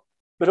level,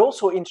 but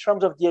also in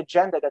terms of the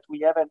agenda that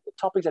we have and the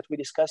topics that we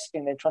discuss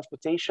in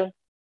transportation,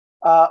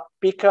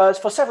 because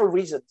for several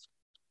reasons.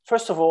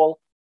 First of all,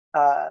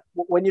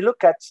 when you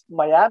look at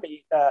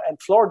Miami and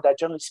Florida,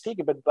 generally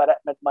speaking, but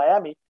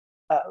Miami,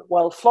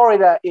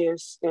 Florida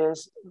is a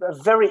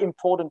very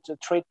important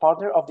trade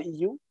partner of the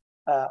EU.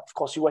 Of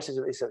course, US is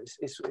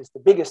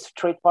the biggest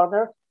trade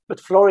partner, but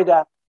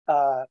Florida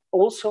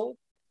also.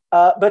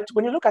 But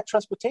when you look at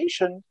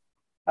transportation,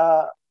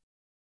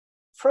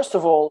 first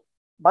of all,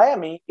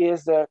 Miami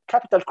is the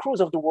capital cruise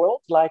of the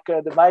world, like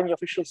the Miami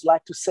officials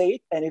like to say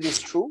it, and it is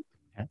true,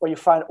 where you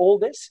find all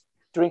this.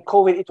 During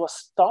COVID, it was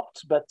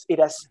stopped, but it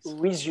has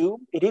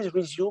resumed. It is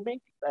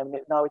resuming, and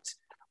now it's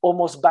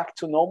almost back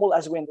to normal,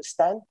 as we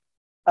understand.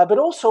 But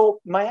also,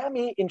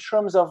 Miami, in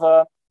terms of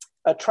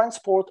a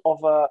transport of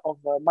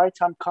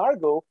maritime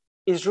cargo,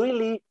 is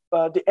really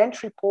the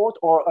entry port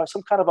or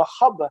some kind of a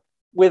hub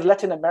with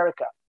Latin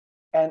America.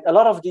 And a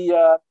lot of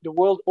the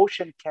world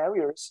ocean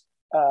carriers,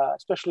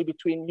 especially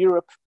between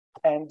Europe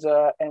and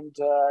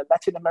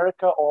Latin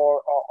America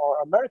or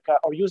America,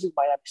 are using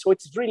Miami. So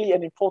it's really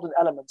an important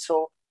element.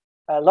 So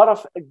a lot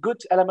of a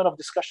good element of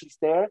discussions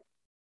there.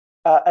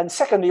 And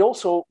secondly,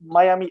 also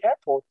Miami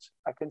Airport,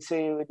 I can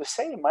say the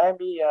same.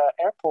 Miami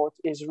Airport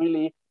is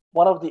really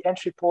one of the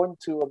entry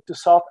points to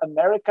South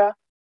America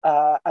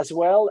as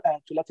well,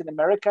 and to Latin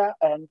America.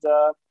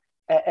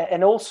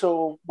 And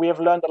also we have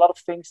learned a lot of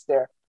things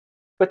there.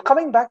 But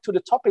coming back to the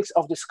topics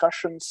of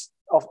discussions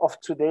of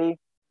today,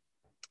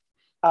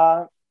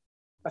 I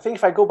think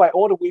if I go by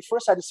order, we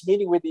first had this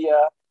meeting with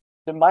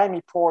the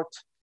Miami port.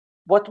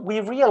 What we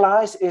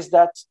realized is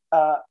that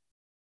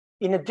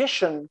in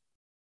addition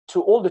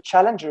to all the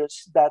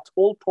challenges that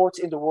all ports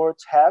in the world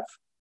have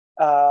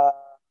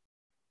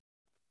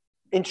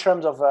in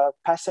terms of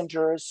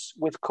passengers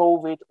with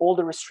COVID, all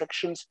the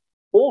restrictions,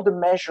 all the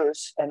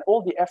measures and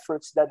all the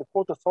efforts that the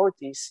port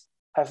authorities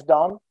have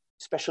done,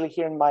 especially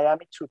here in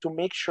Miami, to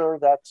make sure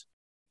that,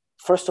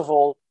 first of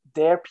all,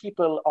 their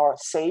people are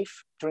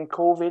safe during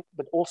COVID,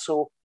 but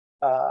also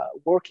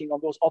working on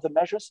those other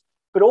measures.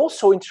 But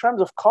also in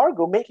terms of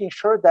cargo, making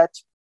sure that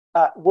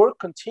work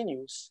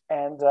continues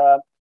and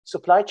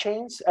supply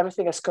chains,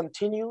 everything has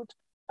continued.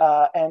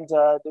 And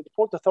the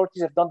port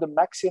authorities have done the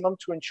maximum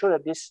to ensure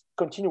that this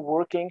continue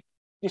working.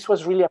 This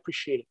was really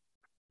appreciated.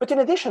 But in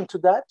addition to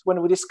that,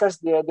 when we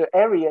discussed the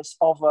areas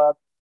of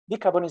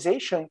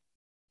decarbonization,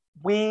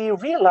 we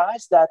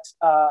realized that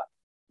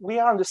we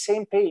are on the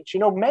same page.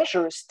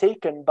 Measures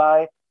taken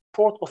by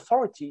port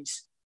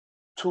authorities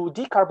to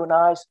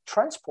decarbonize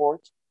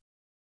transport,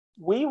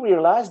 we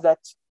realized that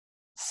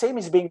same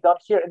is being done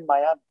here in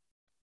Miami.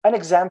 An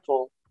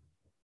example,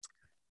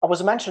 I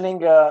was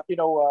mentioning,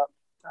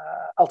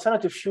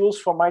 alternative fuels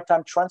for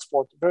maritime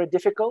transport, very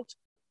difficult.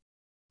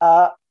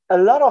 A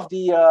lot of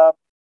the,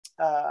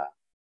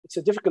 it's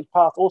a difficult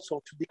path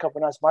also to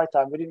decarbonize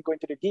maritime. We didn't go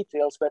into the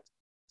details, but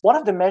one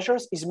of the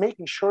measures is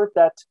making sure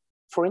that,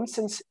 for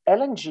instance,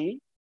 LNG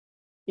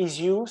is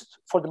used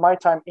for the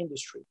maritime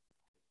industry.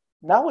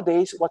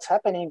 Nowadays, what's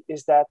happening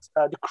is that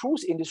the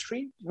cruise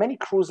industry, many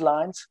cruise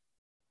lines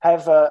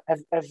have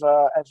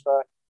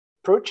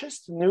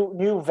purchased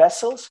new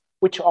vessels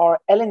which are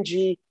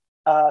LNG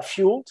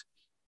fueled.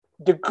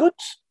 The good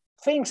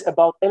things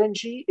about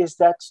LNG is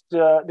that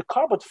the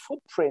carbon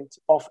footprint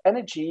of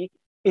energy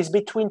is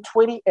between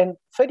 20 and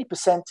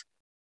 30%,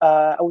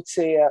 I would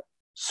say,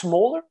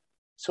 smaller.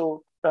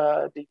 So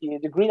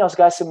the greenhouse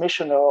gas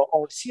emission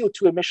or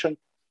CO2 emission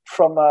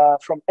from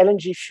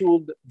LNG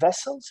fueled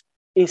vessels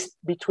is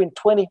between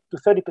 20 to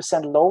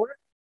 30% lower.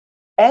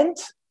 And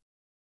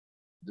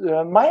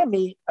the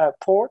Miami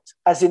port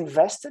has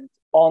invested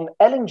on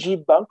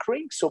LNG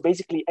bunkering, so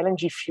basically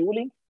LNG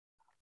fueling,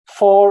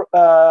 for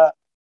a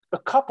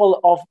couple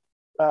of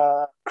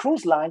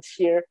cruise lines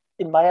here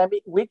in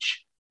Miami,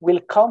 which will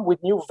come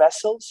with new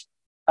vessels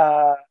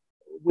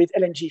with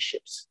LNG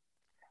ships.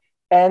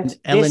 And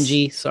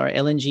LNG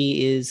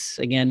is,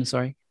 again,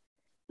 sorry?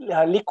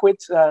 Liquid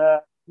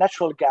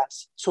natural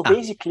gas. So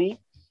basically,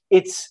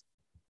 it's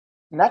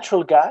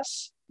natural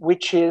gas,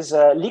 which is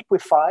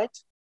liquefied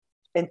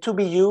and to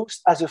be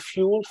used as a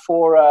fuel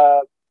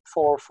for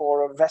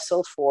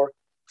vessels, for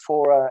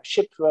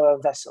ship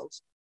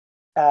vessels,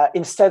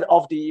 instead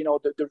of the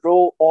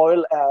raw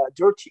oil,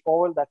 dirty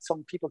oil that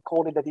some people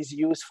call it, that is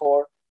used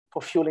for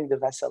fueling the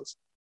vessels.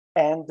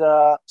 And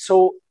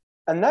so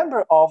a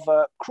number of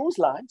cruise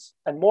lines,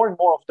 and more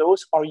of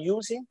those, are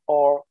using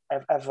or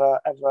have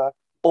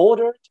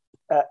ordered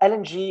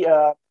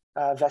LNG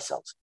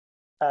vessels.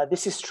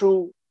 This is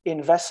true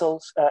in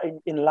vessels,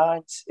 in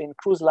lines, in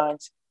cruise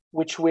lines,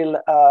 which will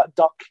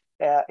dock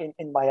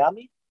in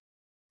Miami.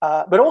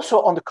 But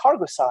also on the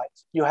cargo side,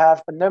 you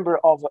have a number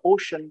of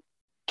ocean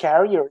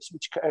carriers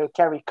which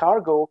carry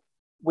cargo,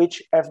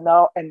 which have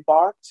now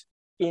embarked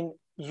in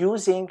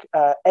using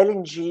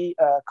LNG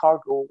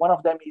cargo. One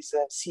of them is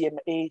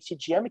CMA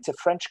CGM. It's a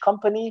French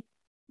company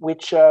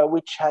which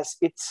has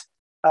its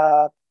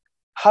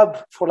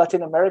hub for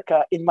Latin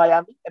America in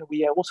Miami, and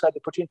we also had the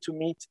opportunity to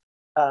meet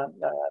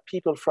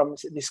people from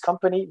this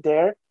company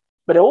there.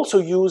 But they also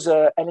use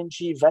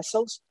LNG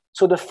vessels.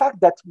 So the fact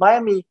that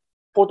Miami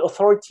Port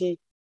Authority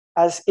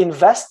has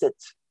invested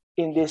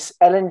in this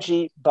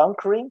LNG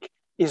bunkering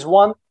is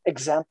one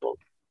example.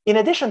 In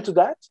addition to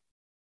that,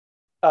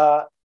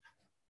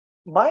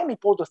 Miami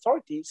Port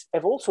authorities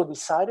have also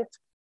decided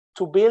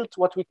to build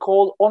what we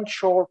call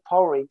onshore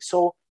powering,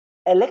 so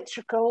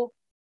electrical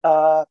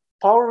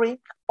powering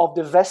of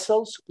the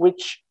vessels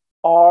which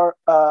are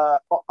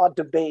at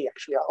the bay,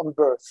 actually on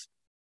berth.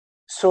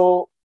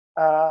 So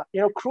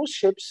cruise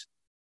ships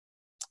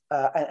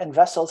and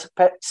vessels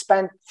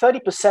spend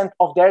 30%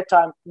 of their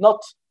time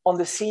not on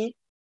the sea,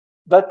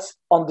 but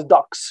on the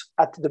docks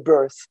at the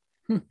berth.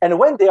 And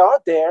when they are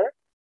there,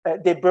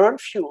 they burn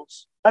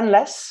fuels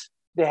unless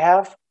they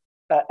have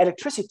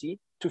electricity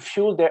to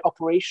fuel their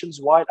operations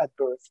while at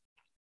berth.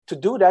 To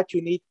do that,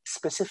 you need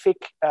specific,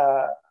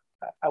 I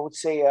would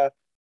say,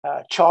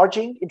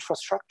 charging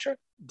infrastructure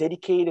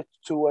dedicated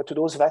to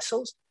those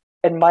vessels.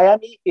 And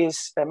Miami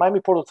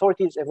Port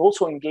authorities have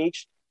also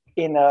engaged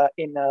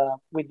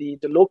with the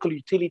local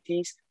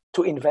utilities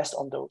to invest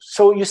on those.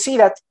 So you see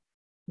that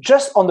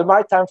just on the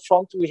maritime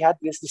front, we had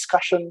this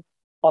discussion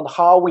on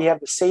how we have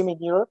the same in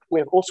Europe. We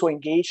have also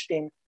engaged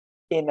in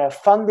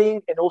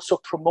funding and also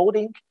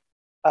promoting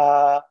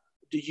the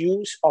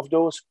use of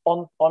those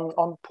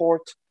on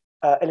port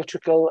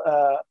electrical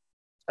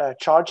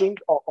charging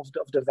of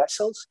the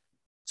vessels.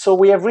 So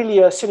we have really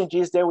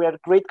synergies there. We had a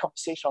great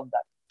conversation on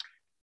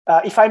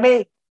that. If I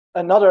may,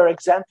 another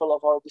example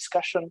of our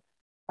discussion,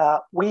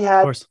 we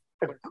had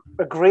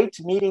a great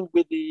meeting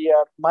with the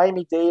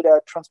Miami-Dade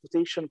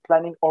Transportation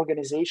Planning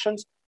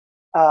Organizations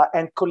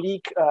and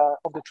colleague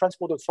of the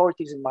transport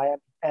authorities in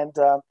Miami. And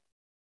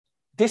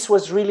this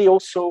was really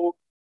also,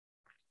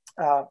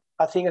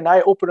 I think, an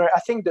eye-opener. I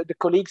think that the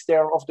colleagues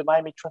there of the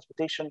Miami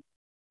Transportation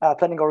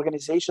Planning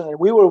Organization, and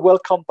we were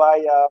welcomed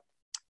by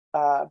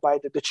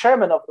the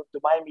chairman of the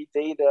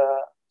Miami-Dade,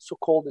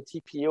 so-called the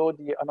TPO,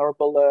 the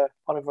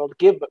Honorable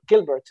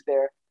Gilbert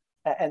there,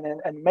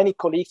 and many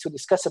colleagues to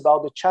discuss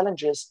about the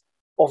challenges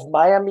of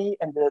Miami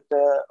and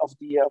of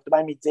the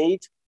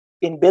Miami-Dade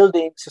in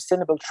building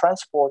sustainable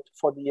transport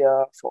for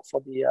the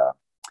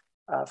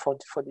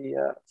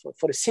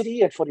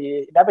city and for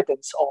the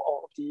inhabitants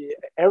of the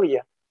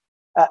area.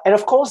 And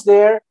of course,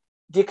 there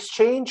the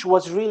exchange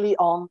was really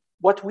on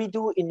what we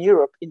do in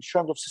Europe in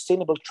terms of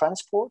sustainable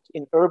transport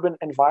in urban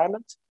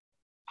environment,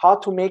 how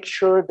to make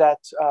sure that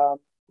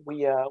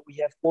we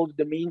have all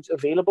the means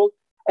available.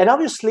 And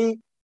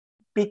obviously,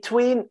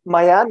 between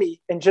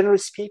Miami and, generally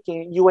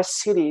speaking, US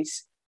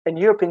cities and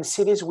European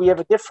cities, we have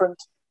a different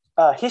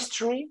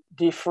history,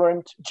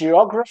 different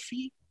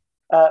geography,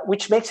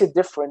 which makes it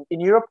different. In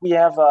Europe, we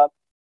have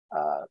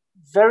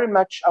very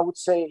much, I would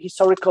say,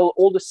 historical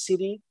older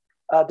city.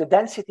 The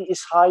density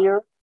is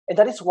higher. And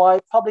that is why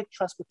public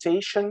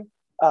transportation,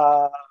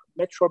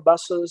 metro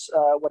buses,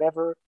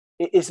 whatever,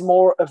 is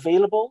more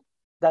available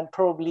than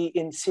probably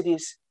in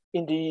cities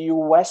in the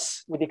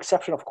US, with the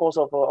exception, of course,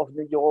 of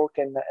New York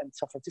and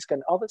San Francisco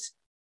and others.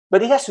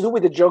 But it has to do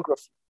with the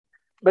geography.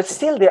 But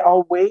still, there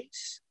are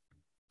ways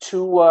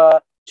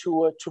to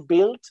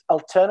build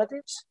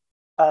alternatives,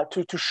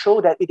 to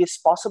show that it is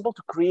possible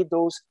to create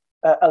those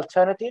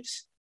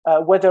alternatives,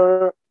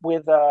 whether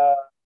with a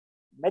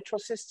metro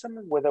system,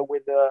 whether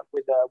with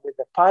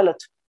a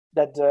pilot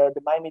that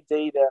the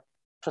Miami-Dade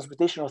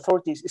Transportation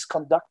Authorities is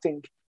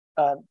conducting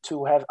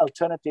to have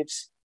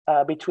alternatives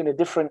between the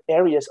different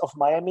areas of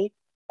Miami.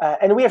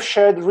 And we have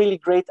shared really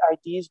great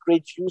ideas,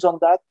 great views on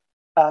that.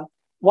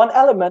 One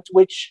element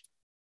which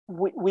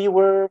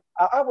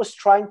I was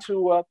trying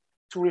to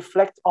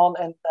reflect on,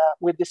 and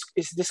with this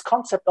is this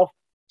concept of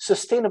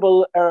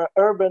sustainable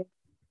urban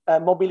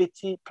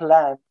mobility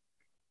plan.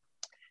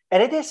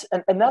 And it is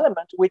an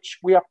element which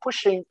we are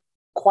pushing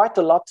quite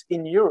a lot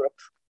in Europe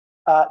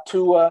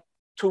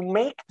to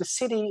make the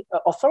city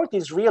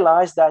authorities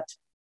realize that,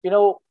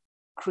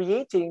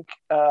 creating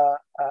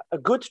a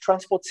good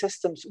transport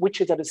systems, which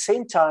is at the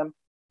same time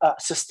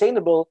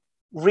sustainable,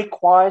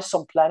 requires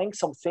some planning,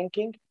 some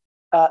thinking,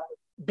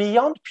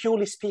 beyond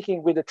purely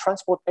speaking with a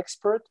transport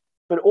expert,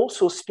 but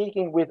also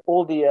speaking with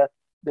all the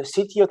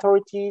city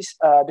authorities,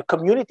 the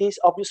communities,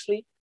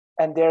 obviously.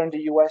 And there in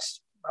the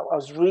US, I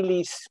was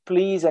really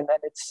pleased, and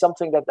it's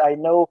something that I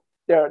know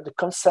the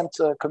constant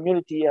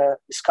community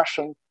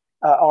discussion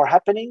are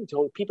happening.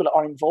 So people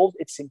are involved.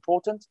 It's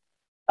important.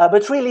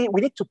 But really,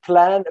 we need to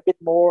plan a bit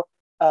more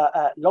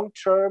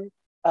long-term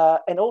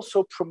and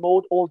also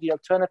promote all the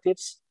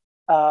alternatives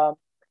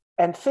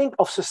and think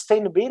of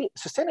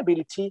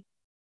sustainability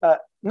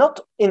not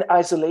in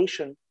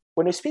isolation.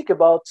 When we speak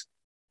about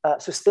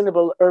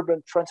sustainable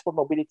urban transport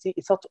mobility,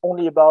 it's not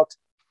only about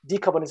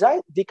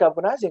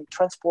decarbonizing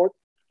transport,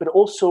 but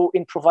also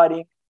in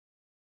providing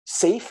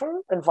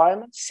safer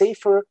environments,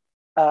 safer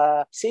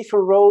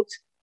roads,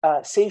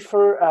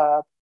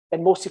 safer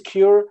and more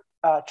secure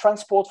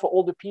transport for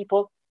all the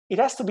people. It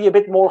has to be a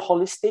bit more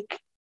holistic.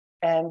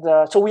 And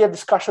so we had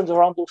discussions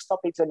around those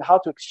topics and how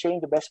to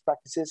exchange the best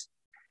practices.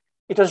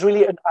 It was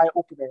really an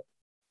eye-opener.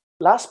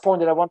 Last point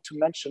that I want to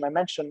mention, I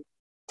mentioned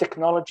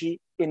technology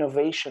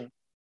innovation.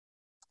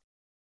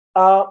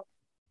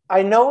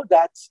 I know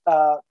that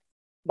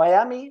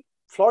Miami,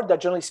 Florida,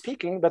 generally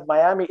speaking, but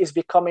Miami is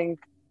becoming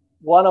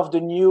one of the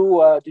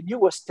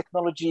newest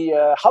technology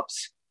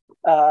hubs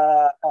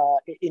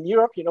in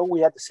Europe.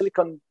 We have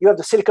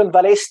the Silicon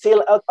Valley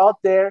still out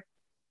there,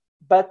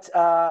 but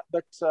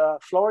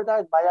Florida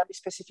and Miami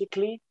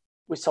specifically,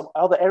 with some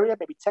other area,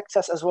 maybe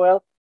Texas as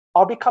well,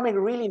 are becoming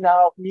really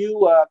now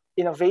new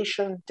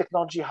innovation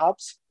technology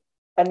hubs.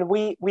 And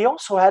we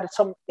also had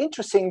some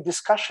interesting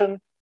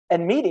discussion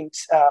and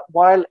meetings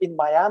while in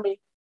Miami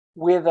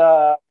with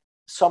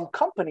some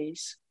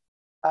companies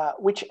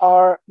which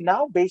are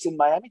now based in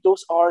Miami.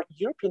 Those are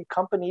European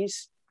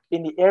companies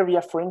in the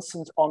area, for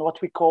instance, on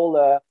what we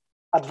call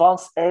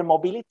advanced air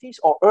mobilities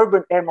or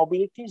urban air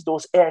mobilities,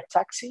 those air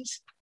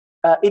taxis.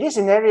 It is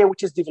an area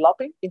which is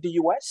developing in the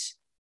US.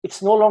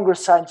 It's no longer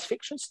science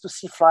fiction to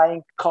see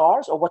flying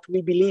cars or what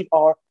we believe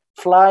are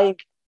flying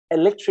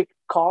electric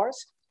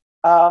cars.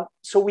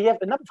 So we have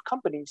a number of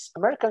companies,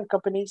 American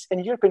companies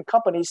and European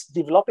companies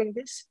developing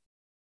this.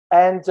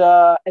 And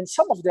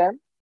some of them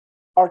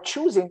are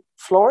choosing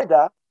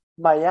Florida,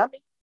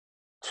 Miami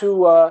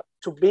to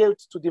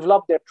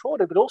develop their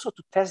product, but also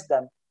to test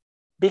them.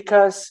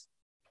 Because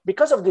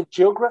of the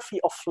geography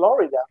of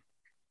Florida,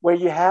 where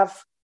you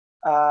have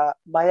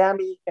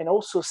Miami and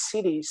also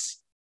cities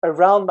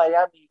around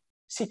Miami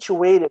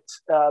situated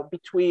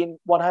between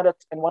 100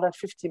 and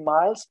 150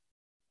 miles.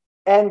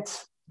 And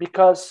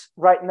because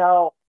right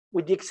now,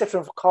 with the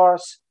exception of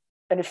cars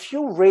and a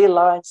few rail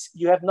lines,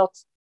 you have not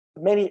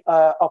many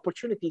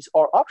opportunities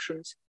or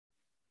options.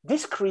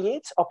 This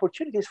creates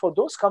opportunities for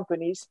those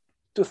companies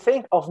to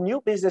think of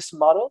new business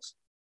models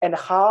and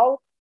how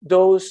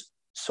those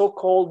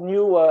so-called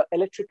new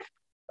electric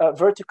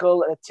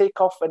vertical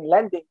takeoff and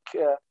landing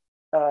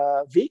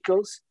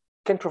vehicles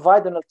can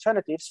provide an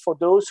alternatives for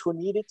those who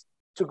need it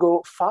to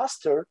go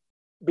faster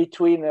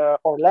between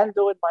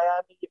Orlando and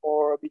Miami,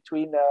 or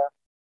between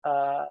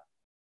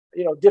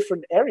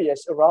different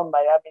areas around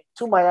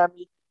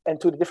Miami and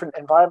to the different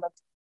environment.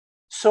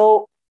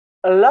 So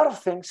a lot of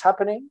things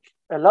happening,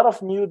 a lot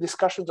of new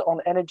discussions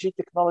on energy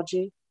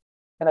technology.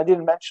 And I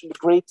didn't mention the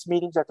great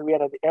meetings that we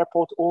had at the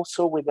airport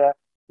also with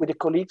the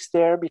colleagues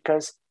there,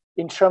 because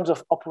in terms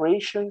of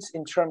operations,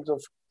 in terms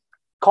of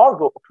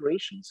cargo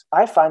operations,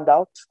 I found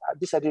out, I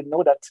didn't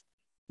know, that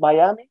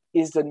Miami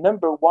is the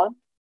 #1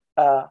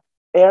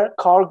 air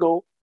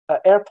cargo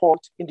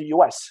airport in the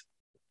US.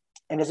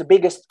 And is the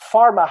biggest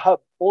pharma hub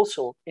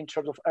also in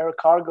terms of air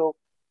cargo.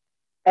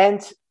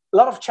 And a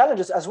lot of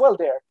challenges as well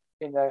there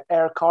in the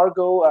air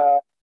cargo,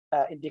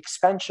 in the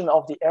expansion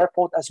of the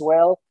airport as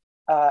well,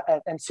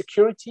 and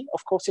security,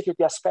 of course,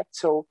 security aspect.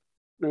 So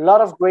a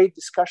lot of great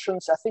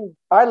discussions. I think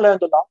I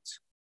learned a lot.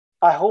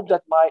 I hope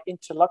that my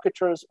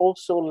interlocutors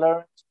also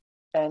learned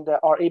and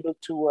are able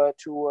to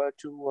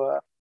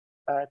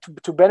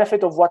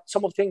benefit of what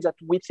some of the things that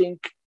we think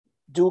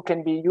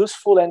can be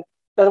useful. And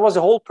that was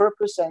the whole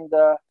purpose. And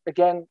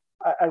again,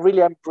 I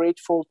really am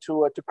grateful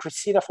to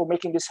Christina for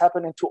making this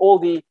happen, and to all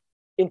the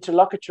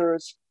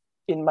interlocutors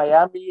in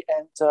Miami.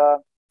 And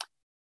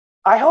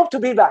I hope to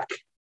be back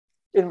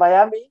in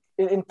Miami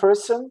in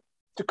person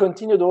to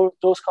continue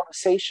those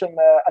conversations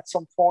at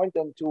some point,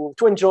 and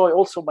to enjoy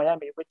also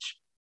Miami, which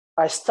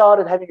I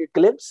started having a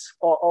glimpse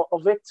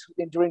of it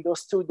during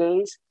those 2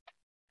 days.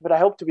 But I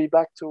hope to be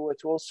back to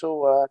also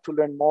to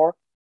learn more.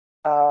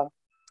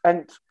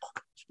 And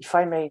if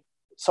I may,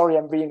 sorry,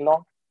 I'm being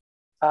long.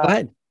 Go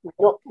ahead.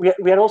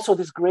 We had also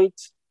these great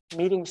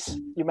meetings,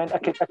 you meant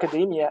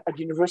academia at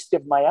the University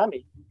of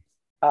Miami,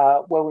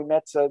 where we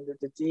met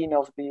the dean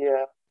of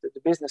the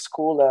business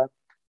school,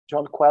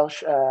 John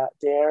Quelch,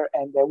 there.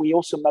 And we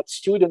also met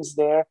students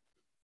there.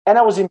 And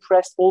I was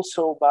impressed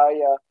also by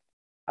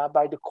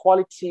the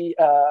quality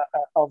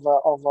of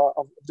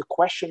the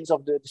questions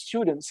of the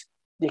students,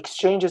 the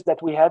exchanges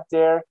that we had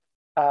there,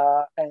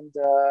 and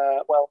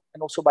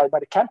also by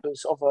the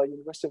campus of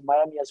University of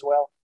Miami as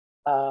well,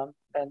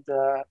 and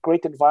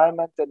great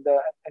environment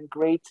and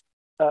great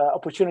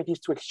opportunities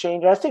to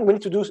exchange. And I think we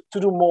need to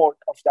do more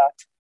of that,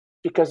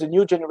 because the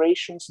new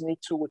generations need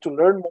to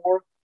learn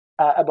more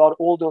about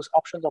all those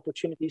options,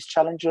 opportunities,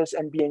 challenges,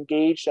 and be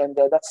engaged. And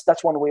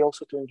that's one way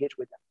also to engage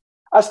with them.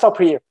 I'll stop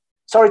here.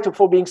 Sorry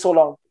for being so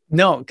long.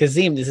 No,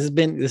 Kazim, this has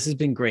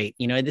been great.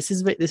 This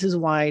is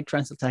why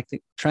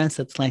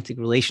transatlantic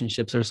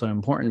relationships are so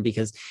important,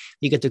 because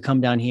you get to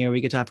come down here, we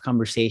get to have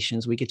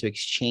conversations, we get to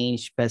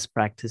exchange best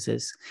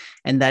practices,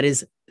 and that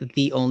is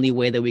the only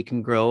way that we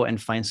can grow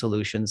and find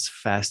solutions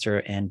faster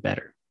and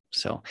better.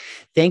 So,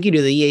 thank you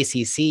to the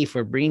EACC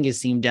for bringing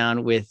Kazim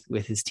down with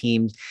his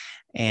team,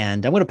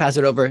 and I'm going to pass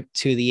it over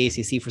to the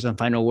EACC for some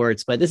final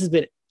words. But this has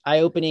been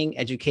eye-opening,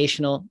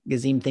 educational.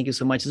 Kazim, thank you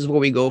so much. This is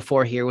what we go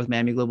for here with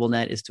Miami Global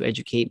Net, is to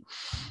educate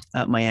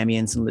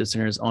Miamians and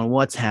listeners on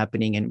what's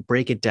happening and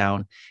break it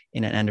down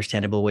in an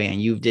understandable way. And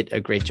you did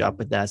a great job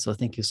with that. So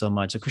thank you so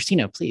much. So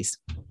Christina, please.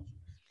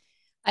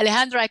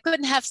 Alejandro, I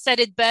couldn't have said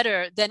it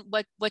better than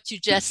what you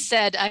just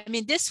said. I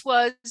mean, this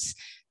was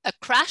a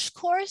crash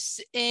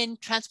course in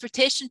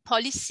transportation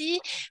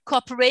policy,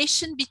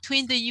 cooperation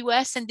between the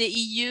US and the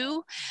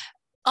EU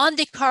on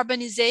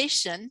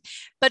decarbonization.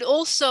 But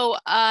also,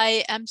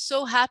 I am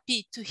so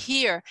happy to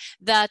hear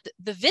that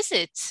the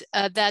visit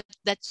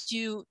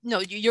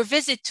your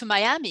visit to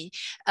Miami,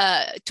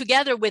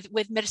 together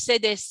with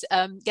Mercedes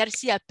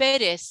Garcia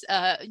Perez,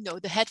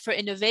 the head for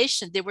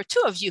innovation, there were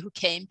two of you who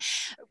came,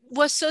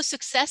 was so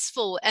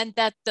successful, and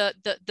that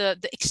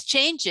the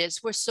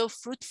exchanges were so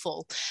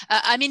fruitful.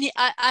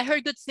 I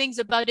heard good things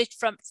about it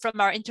from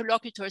our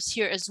interlocutors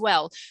here as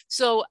well.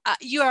 So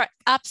you are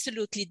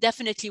absolutely,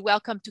 definitely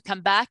welcome to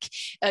come back.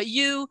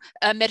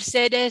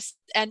 Mercedes,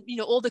 and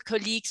all the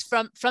colleagues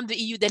from the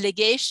EU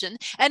delegation,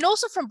 and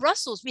also from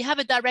Brussels. We have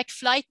a direct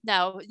flight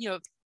now,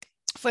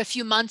 for a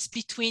few months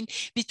between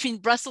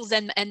Brussels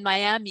and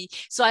Miami.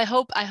 So I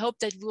hope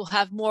that we'll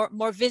have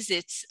more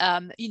visits,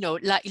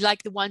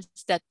 like the ones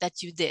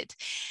that you did.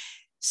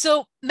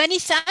 So many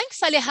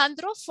thanks,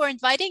 Alejandro, for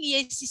inviting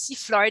EACC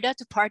Florida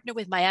to partner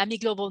with Miami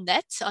Global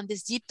Net on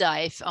this deep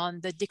dive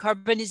on the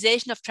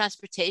decarbonization of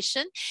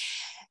transportation.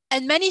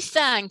 And many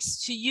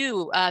thanks to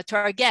you, to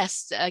our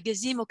guest,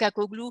 Kazim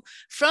Okakoglu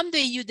from the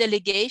EU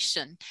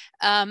delegation,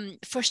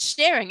 for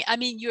sharing,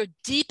 your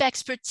deep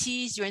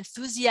expertise, your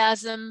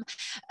enthusiasm,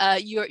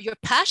 your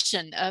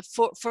passion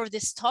for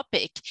this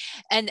topic,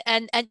 and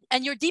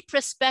your deep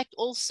respect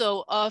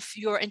also of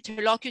your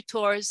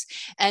interlocutors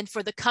and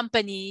for the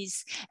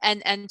companies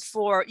and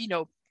for,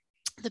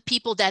 the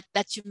people that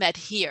you met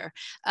here.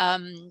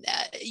 I'm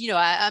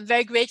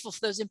very grateful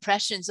for those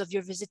impressions of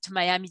your visit to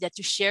Miami that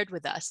you shared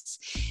with us.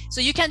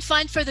 So you can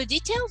find further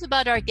details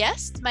about our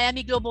guest,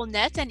 Miami Global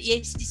Net and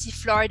EACC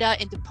Florida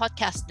in the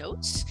podcast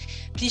notes.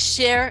 Please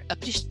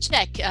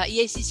check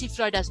EACC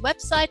Florida's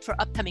website for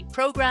upcoming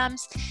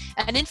programs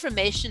and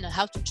information on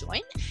how to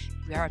join.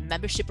 We are a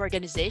membership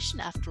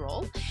organization after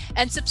all.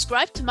 And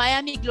subscribe to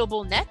Miami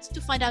Global Net to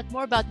find out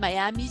more about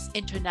Miami's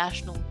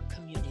international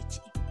community.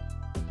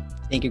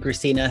 Thank you,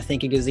 Christina.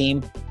 Thank you,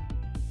 Kazim.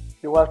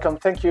 You're welcome.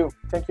 Thank you.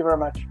 Thank you very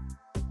much.